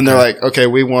 then they're like, okay,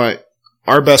 we want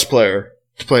our best player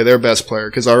to play their best player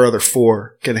because our other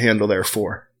 4 can handle their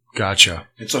 4. Gotcha.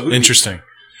 And so interesting.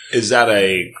 Is that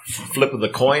a flip of the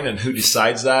coin, and who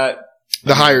decides that?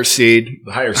 The higher seed.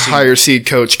 The higher seed. Higher seed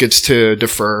coach gets to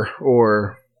defer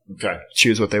or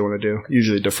choose what they want to do.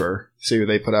 Usually defer. See who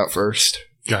they put out first.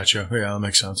 Gotcha. Yeah, that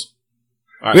makes sense.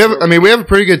 Right. We have a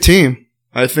pretty good team.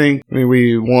 I think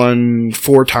we won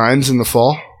 4 times in the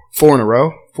fall. 4 in a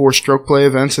row. 4 stroke play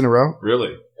events in a row.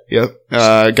 Really? Yep.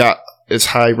 Got as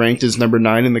high ranked as number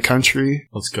 9 in the country.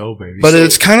 Let's go, baby. But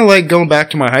it's kind of like going back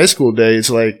to my high school days.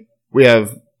 Like we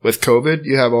have with COVID,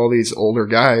 you have all these older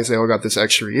guys. They all got this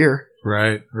extra year.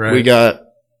 Right. We got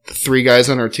 3 guys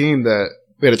on our team that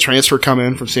we had a transfer come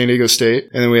in from San Diego State,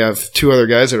 and then we have 2 other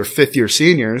guys that are 5th-year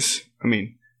seniors. I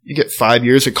mean, you get 5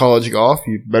 years of college golf,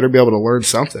 you better be able to learn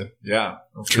something. Yeah.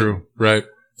 True. Right.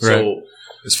 So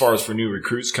as far as for new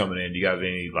recruits coming in, do you have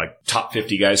any top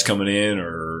 50 guys coming in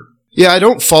or? Yeah, I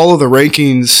don't follow the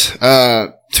rankings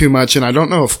too much, and I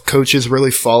don't know if coaches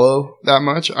really follow that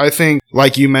much. I think,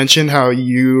 like you mentioned, how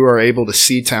you are able to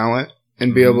see talent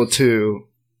and be able to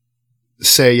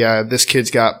say, yeah, this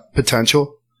kid's got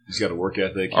potential. He's got a work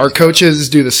ethic. Our coaches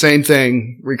do the same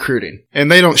thing recruiting.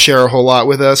 And they don't share a whole lot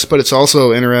with us, but it's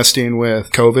also interesting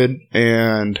with COVID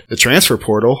and the transfer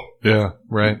portal. Yeah,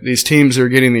 right. These teams are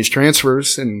getting these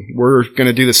transfers, and we're going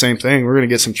to do the same thing. We're going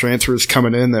to get some transfers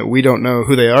coming in that we don't know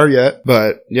who they are yet.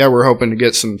 But, yeah, we're hoping to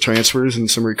get some transfers and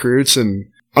some recruits.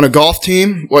 And on a golf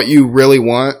team, what you really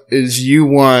want is you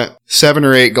want 7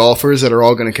 or 8 golfers that are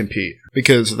all going to compete.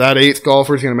 Because that 8th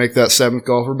golfer is going to make that 7th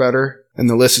golfer better. And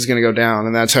the list is going to go down,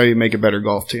 and that's how you make a better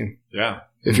golf team. Yeah.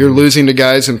 If you're losing to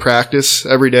guys in practice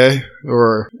every day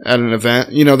or at an event,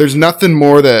 there's nothing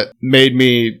more that made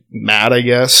me mad, I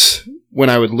guess, when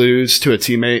I would lose to a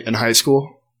teammate in high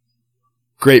school.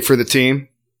 Great for the team.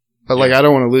 But, I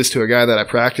don't want to lose to a guy that I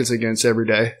practice against every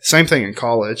day. Same thing in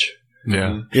college.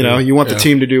 Yeah. You want the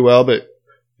team to do well, but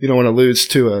you don't want to lose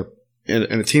to a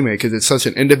teammate because it's such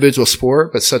an individual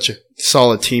sport, but such a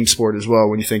solid team sport as well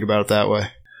when you think about it that way.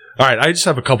 All right, I just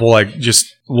have a couple,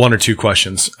 just 1 or 2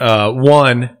 questions.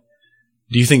 One,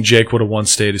 do you think Jake would have won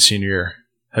state his senior year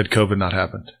had COVID not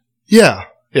happened? Yeah.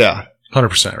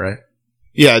 100%, right?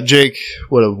 Yeah, Jake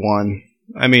would have won.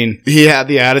 I mean, he had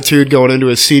the attitude going into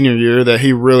his senior year that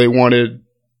he really wanted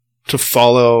to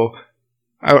follow.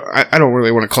 I don't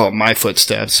really want to call it my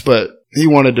footsteps, but he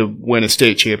wanted to win a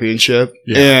state championship.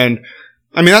 Yeah. And,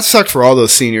 I mean, that sucked for all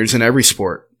those seniors in every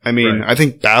sport. I mean, I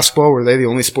think basketball, were they the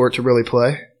only sport to really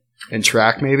play? And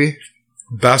track, maybe?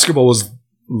 Basketball was...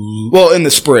 Well, in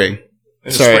the spring.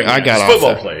 I got off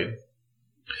Football there. played.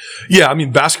 Yeah, I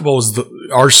mean, basketball was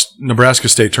our Nebraska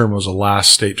state tournament was the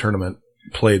last state tournament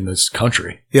played in this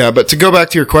country. Yeah, but to go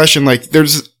back to your question,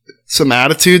 there's some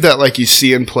attitude that, you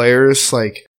see in players,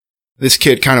 this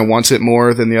kid kind of wants it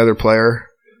more than the other player.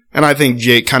 And I think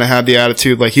Jake kind of had the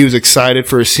attitude, he was excited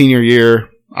for his senior year.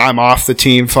 I'm off the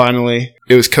team finally.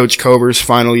 It was Coach Cover's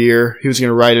final year. He was going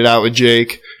to ride it out with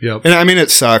Jake. Yep. And I mean,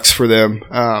 it sucks for them.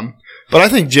 But I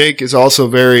think Jake is also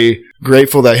very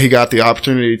grateful that he got the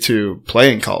opportunity to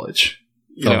play in college.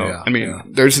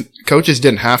 Coaches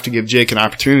didn't have to give Jake an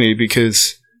opportunity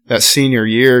because that senior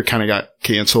year kind of got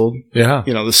canceled. Yeah.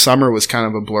 The summer was kind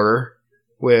of a blur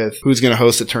with who's going to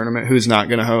host a tournament, who's not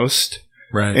going to host.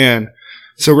 Right. And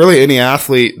so really any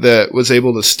athlete that was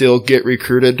able to still get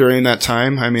recruited during that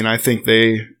time, I mean, I think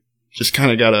they just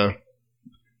kind of got to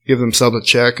give themselves a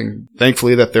check, and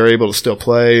thankfully that they're able to still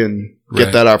play and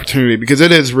get that opportunity, because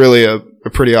it is really a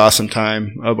pretty awesome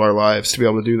time of our lives to be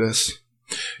able to do this.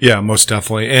 Yeah, most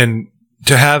definitely. And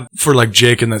to have, for like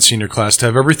Jake in that senior class, to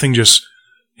have everything just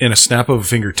in a snap of a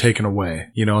finger taken away,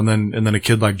 and then a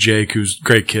kid like Jake, who's a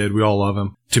great kid, we all love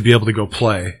him, to be able to go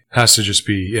play has to just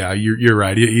be, you're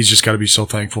right. He's just got to be so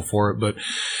thankful for it. But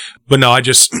no,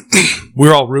 we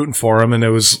were all rooting for him, and it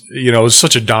was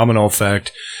such a domino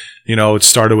effect. It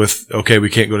started with, okay, we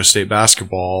can't go to state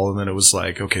basketball. And then it was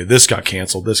like, okay, this got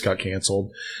canceled.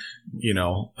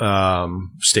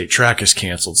 State track is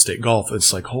canceled, state golf.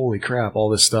 It's like, holy crap, all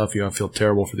this stuff. I feel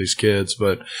terrible for these kids.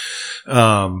 But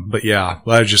yeah,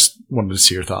 I just wanted to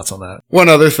see your thoughts on that. One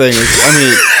other thing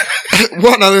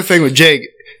with Jake,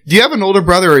 do you have an older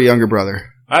brother or a younger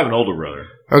brother? I have an older brother.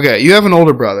 Okay, you have an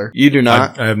older brother. You do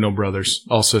not? I have no brothers,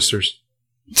 all sisters.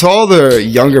 To all the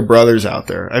younger brothers out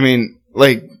there, I mean,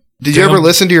 like, did you ever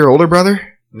listen to your older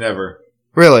brother? Never.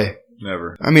 Really?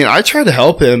 Never. I mean, I tried to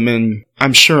help him, and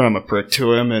I'm sure I'm a prick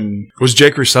to him. And was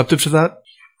Jake receptive to that?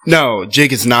 No,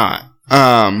 Jake is not.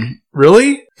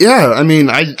 Really? Yeah. I mean,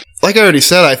 like I already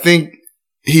said, I think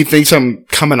he thinks I'm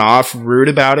coming off rude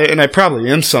about it, and I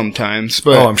probably am sometimes.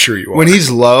 But I'm sure you are. When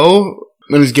he's low,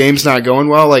 when his game's not going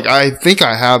well, like, I think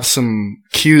I have some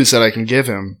cues that I can give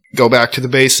him. Go back to the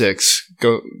basics.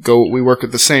 Go. We work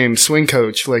with the same swing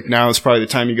coach. Like, now is probably the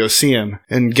time you go see him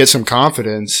and get some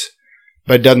confidence.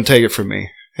 But it doesn't take it from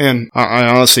me. And I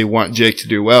honestly want Jake to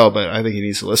do well, but I think he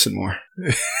needs to listen more.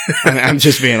 I'm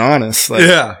just being honest. Like,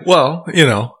 yeah. Well,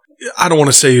 I don't want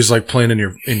to say he's like playing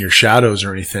in your shadows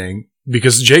or anything,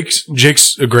 because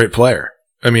Jake's a great player.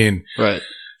 I mean, right.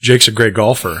 Jake's a great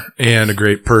golfer and a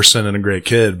great person and a great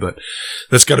kid, but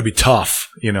that's got to be tough,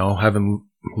 having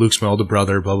Luke's my older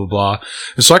brother, blah, blah, blah.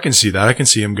 And so I can see that. I can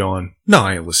see him going, no,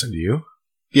 I ain't listening to you.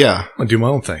 Yeah. I'll do my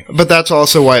own thing. But that's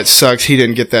also why it sucks he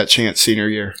didn't get that chance senior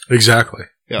year. Exactly.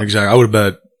 Yep. Exactly. I would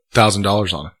have bet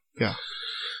 $1,000 on it. Yeah.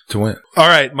 To win. All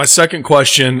right. My second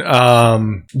question.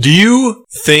 Do you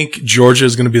think Georgia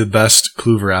is going to be the best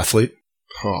Kluver athlete?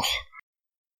 Oh.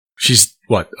 She's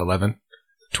what, 11?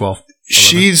 12? 11?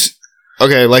 She's,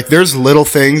 okay, like, there's little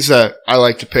things that I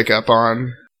like to pick up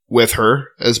on with her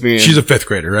as being. She's a fifth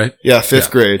grader, right? Yeah, fifth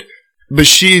grade. But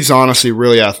she's honestly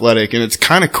really athletic, and it's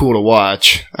kind of cool to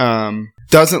watch.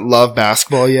 Doesn't love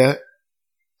basketball yet.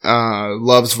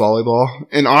 Loves volleyball.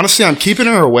 And honestly, I'm keeping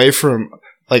her away from,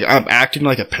 like, I'm acting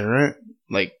like a parent,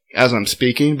 like, as I'm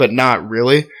speaking, but not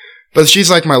really. But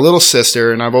she's like my little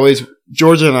sister, and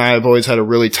Georgia and I have always had a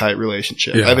really tight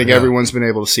relationship. Yeah, I think everyone's been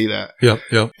able to see that.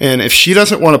 Yep. And if she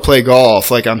doesn't want to play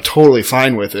golf, like, I'm totally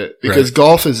fine with it, because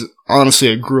golf is honestly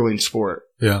a grueling sport.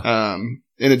 Yeah.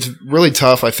 And it's really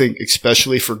tough, I think,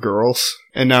 especially for girls.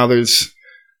 And now you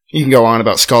can go on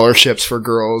about scholarships for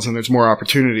girls, and there's more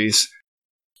opportunities.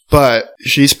 But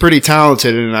she's pretty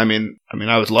talented, and I mean,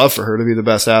 I would love for her to be the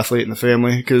best athlete in the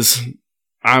family, because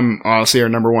I'm honestly her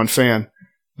number one fan.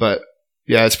 But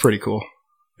yeah, it's pretty cool.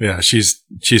 Yeah, she's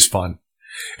fun.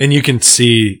 And you can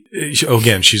see,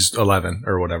 again, she's 11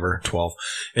 or whatever, 12,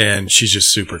 and she's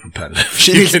just super competitive.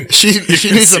 She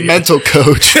needs a mental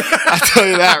coach. I'll tell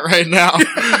you that right now.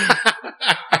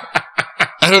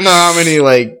 I don't know how many,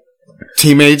 like,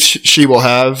 teammates she will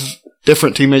have,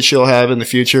 different teammates she'll have in the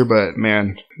future, but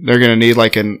man, they're going to need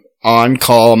like an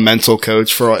on-call mental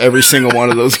coach for every single one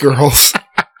of those girls.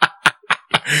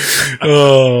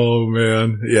 Oh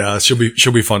man, yeah, she'll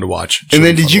be fun to watch. And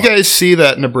then, did you guys see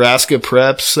that Nebraska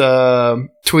Preps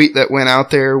tweet that went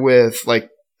out there with like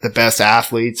the best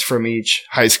athletes from each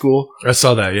high school? I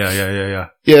saw that. Yeah.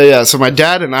 Yeah. So my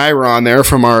dad and I were on there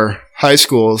from our high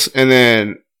schools, and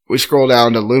then we scroll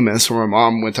down to Loomis, where my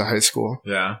mom went to high school.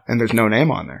 Yeah. And there's no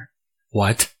name on there.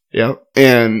 What? Yep.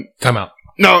 And time out.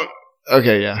 No.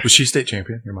 Okay. Yeah. Was she state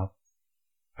champion? Your mom?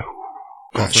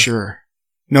 Not sure.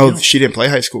 No, she didn't play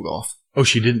high school golf. Oh,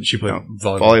 she didn't? She played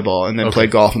volleyball and then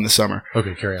played golf in the summer.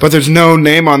 Okay, carry on. But there's no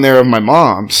name on there of my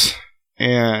mom's.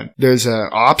 And there's an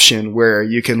option where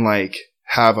you can, like,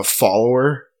 have a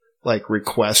follower, like,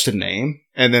 request a name,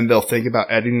 and then they'll think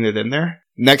about editing it in there.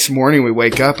 Next morning we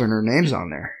wake up and her name's on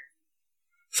there.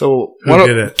 So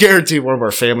guarantee one of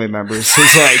our family members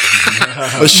is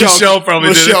like Michelle probably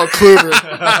Michelle did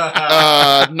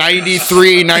Kluver,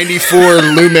 93, 94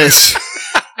 Loomis.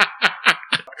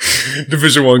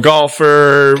 Division I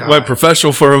golfer, went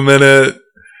professional for a minute.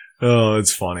 Oh,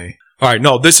 it's funny. All right.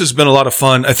 No, this has been a lot of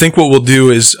fun. I think what we'll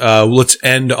do is let's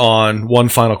end on one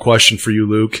final question for you,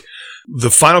 Luke.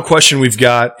 The final question we've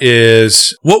got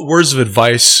is, what words of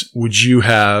advice would you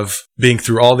have, being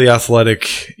through all the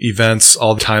athletic events,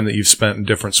 all the time that you've spent in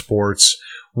different sports?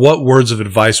 What words of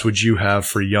advice would you have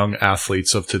for young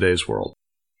athletes of today's world?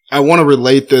 I want to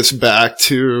relate this back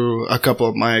to a couple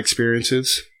of my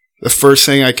experiences. The first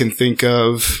thing I can think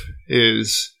of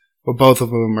is, well, both of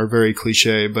them are very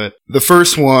cliche, but the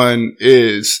first one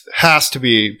has to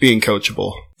be being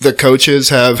coachable. The coaches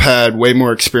have had way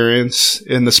more experience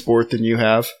in the sport than you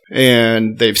have,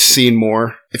 and they've seen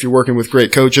more. If you're working with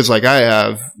great coaches like I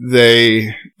have,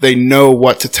 they know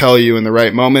what to tell you in the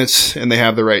right moments, and they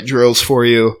have the right drills for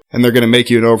you, and they're going to make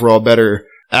you an overall better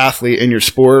athlete in your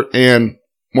sport and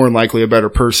more than likely a better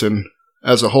person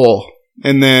as a whole.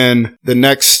 And then the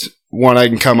next one I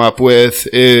can come up with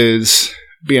is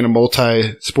being a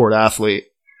multi-sport athlete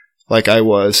like I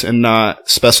was, and not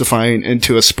specifying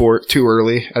into a sport too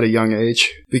early at a young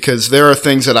age, because there are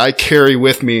things that I carry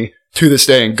with me to this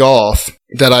day in golf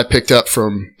that I picked up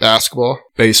from basketball,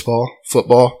 baseball,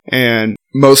 football, and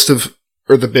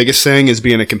the biggest thing is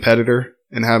being a competitor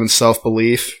and having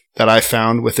self-belief that I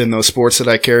found within those sports that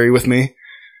I carry with me.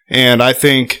 And I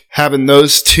think having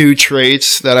those two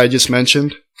traits that I just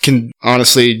mentioned can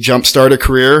honestly jumpstart a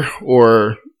career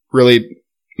or really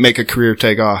make a career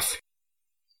take off.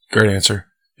 Great answer.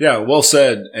 Yeah, well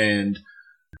said. And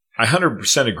I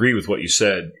 100% agree with what you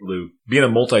said, Luke. Being a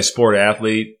multi-sport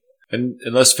athlete, and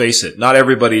let's face it, not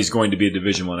everybody is going to be a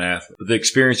Division I athlete. But the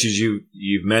experiences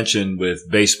you've mentioned with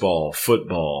baseball,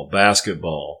 football,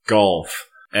 basketball, golf,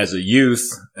 as a youth,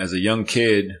 as a young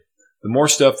kid, the more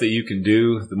stuff that you can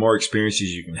do, the more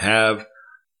experiences you can have,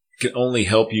 can only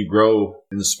help you grow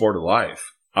in the sport of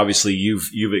life. Obviously,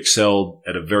 you've excelled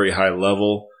at a very high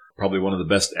level. Probably one of the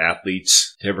best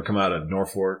athletes to ever come out of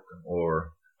Norfolk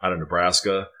or out of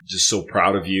Nebraska. Just so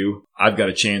proud of you. I've got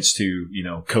a chance to,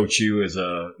 coach you as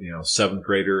a, 7th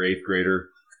grader, 8th grader,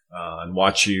 and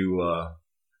watch you,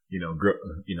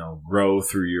 grow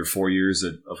through your 4 years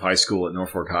of high school at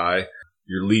Norfolk High.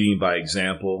 You're leading by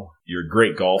example. You're a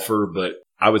great golfer, but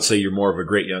I would say you're more of a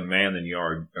great young man than you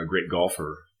are a great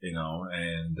golfer,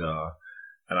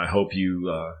 and I hope you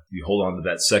hold on to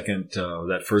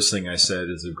that first thing I said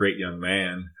is a great young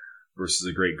man versus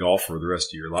a great golfer the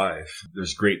rest of your life.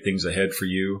 There's great things ahead for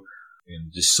you,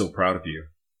 and just so proud of you.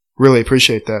 Really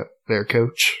appreciate that there,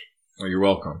 Coach. Well, you're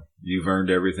welcome. You've earned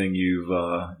everything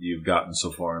you've gotten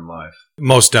so far in life.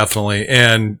 Most definitely.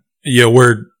 And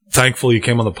we're thankful you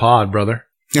came on the pod, brother.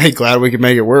 Hey, glad we could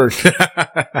make it work.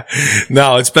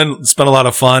 No, it's been a lot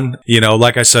of fun.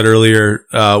 Like I said earlier,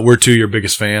 we're two of your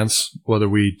biggest fans, whether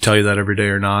we tell you that every day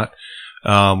or not.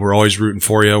 We're always rooting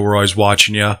for you. We're always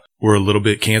watching you. We're a little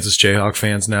bit Kansas Jayhawk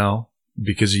fans now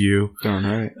because of you.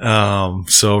 Darn right.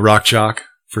 So rock chalk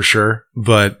for sure.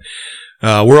 But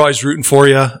we're always rooting for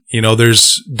you.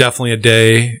 There's definitely a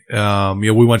day.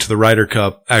 We went to the Ryder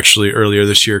Cup actually earlier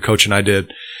this year. Coach and I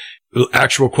did. The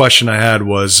actual question I had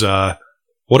was,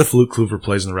 what if Luke Kluver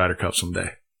plays in the Ryder Cup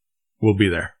someday? We'll be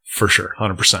there for sure,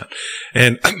 100%.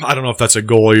 And I don't know if that's a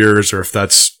goal of yours or if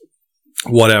that's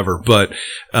whatever, but,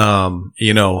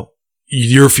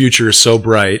 your future is so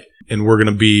bright and we're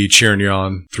going to be cheering you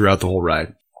on throughout the whole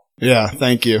ride. Yeah,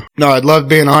 thank you. No, I'd love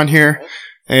being on here,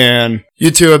 and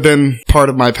you two have been part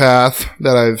of my path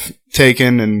that I've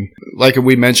taken. And like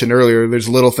we mentioned earlier, there's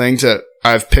little things that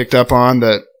I've picked up on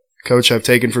that, Coach, I've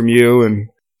taken from you, and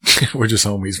we're just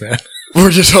homies, man.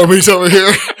 We're just homies over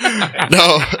here.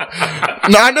 No,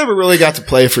 I never really got to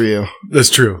play for you. That's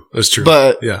true.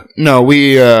 But yeah, no,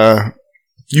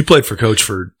 you played for Coach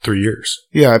for 3 years.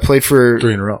 Yeah, I played for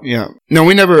 3 in a row. Yeah. No,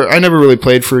 I never really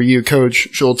played for you, Coach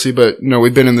Schultze, but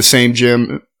we've been in the same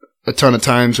gym a ton of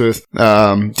times with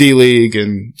D-League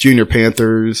and Junior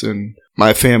Panthers, and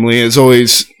my family has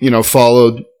always,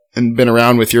 followed and been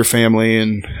around with your family,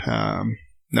 and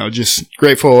just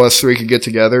grateful us three could get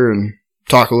together and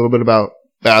talk a little bit about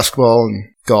basketball and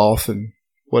golf and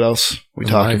what else we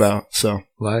talked about. So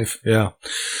life. Yeah.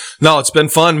 No, it's been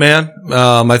fun, man.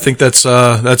 I think that's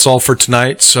all for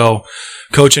tonight. So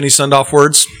Coach, any send off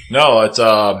words? No, it's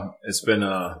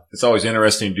always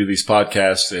interesting to do these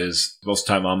podcasts, as most of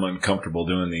the time I'm uncomfortable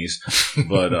doing these,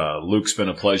 but, Luke's been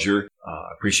a pleasure.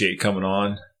 Appreciate you coming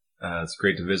on. It's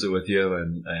great to visit with you,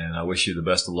 and I wish you the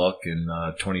best of luck in,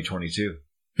 2022.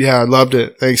 Yeah, I loved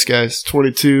it. Thanks, guys.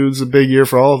 22 is a big year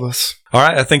for all of us. All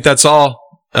right. I think that's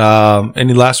all.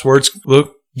 Any last words,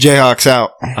 Luke? Jayhawks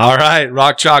out. All right.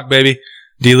 Rock chalk, baby.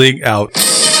 D-League out.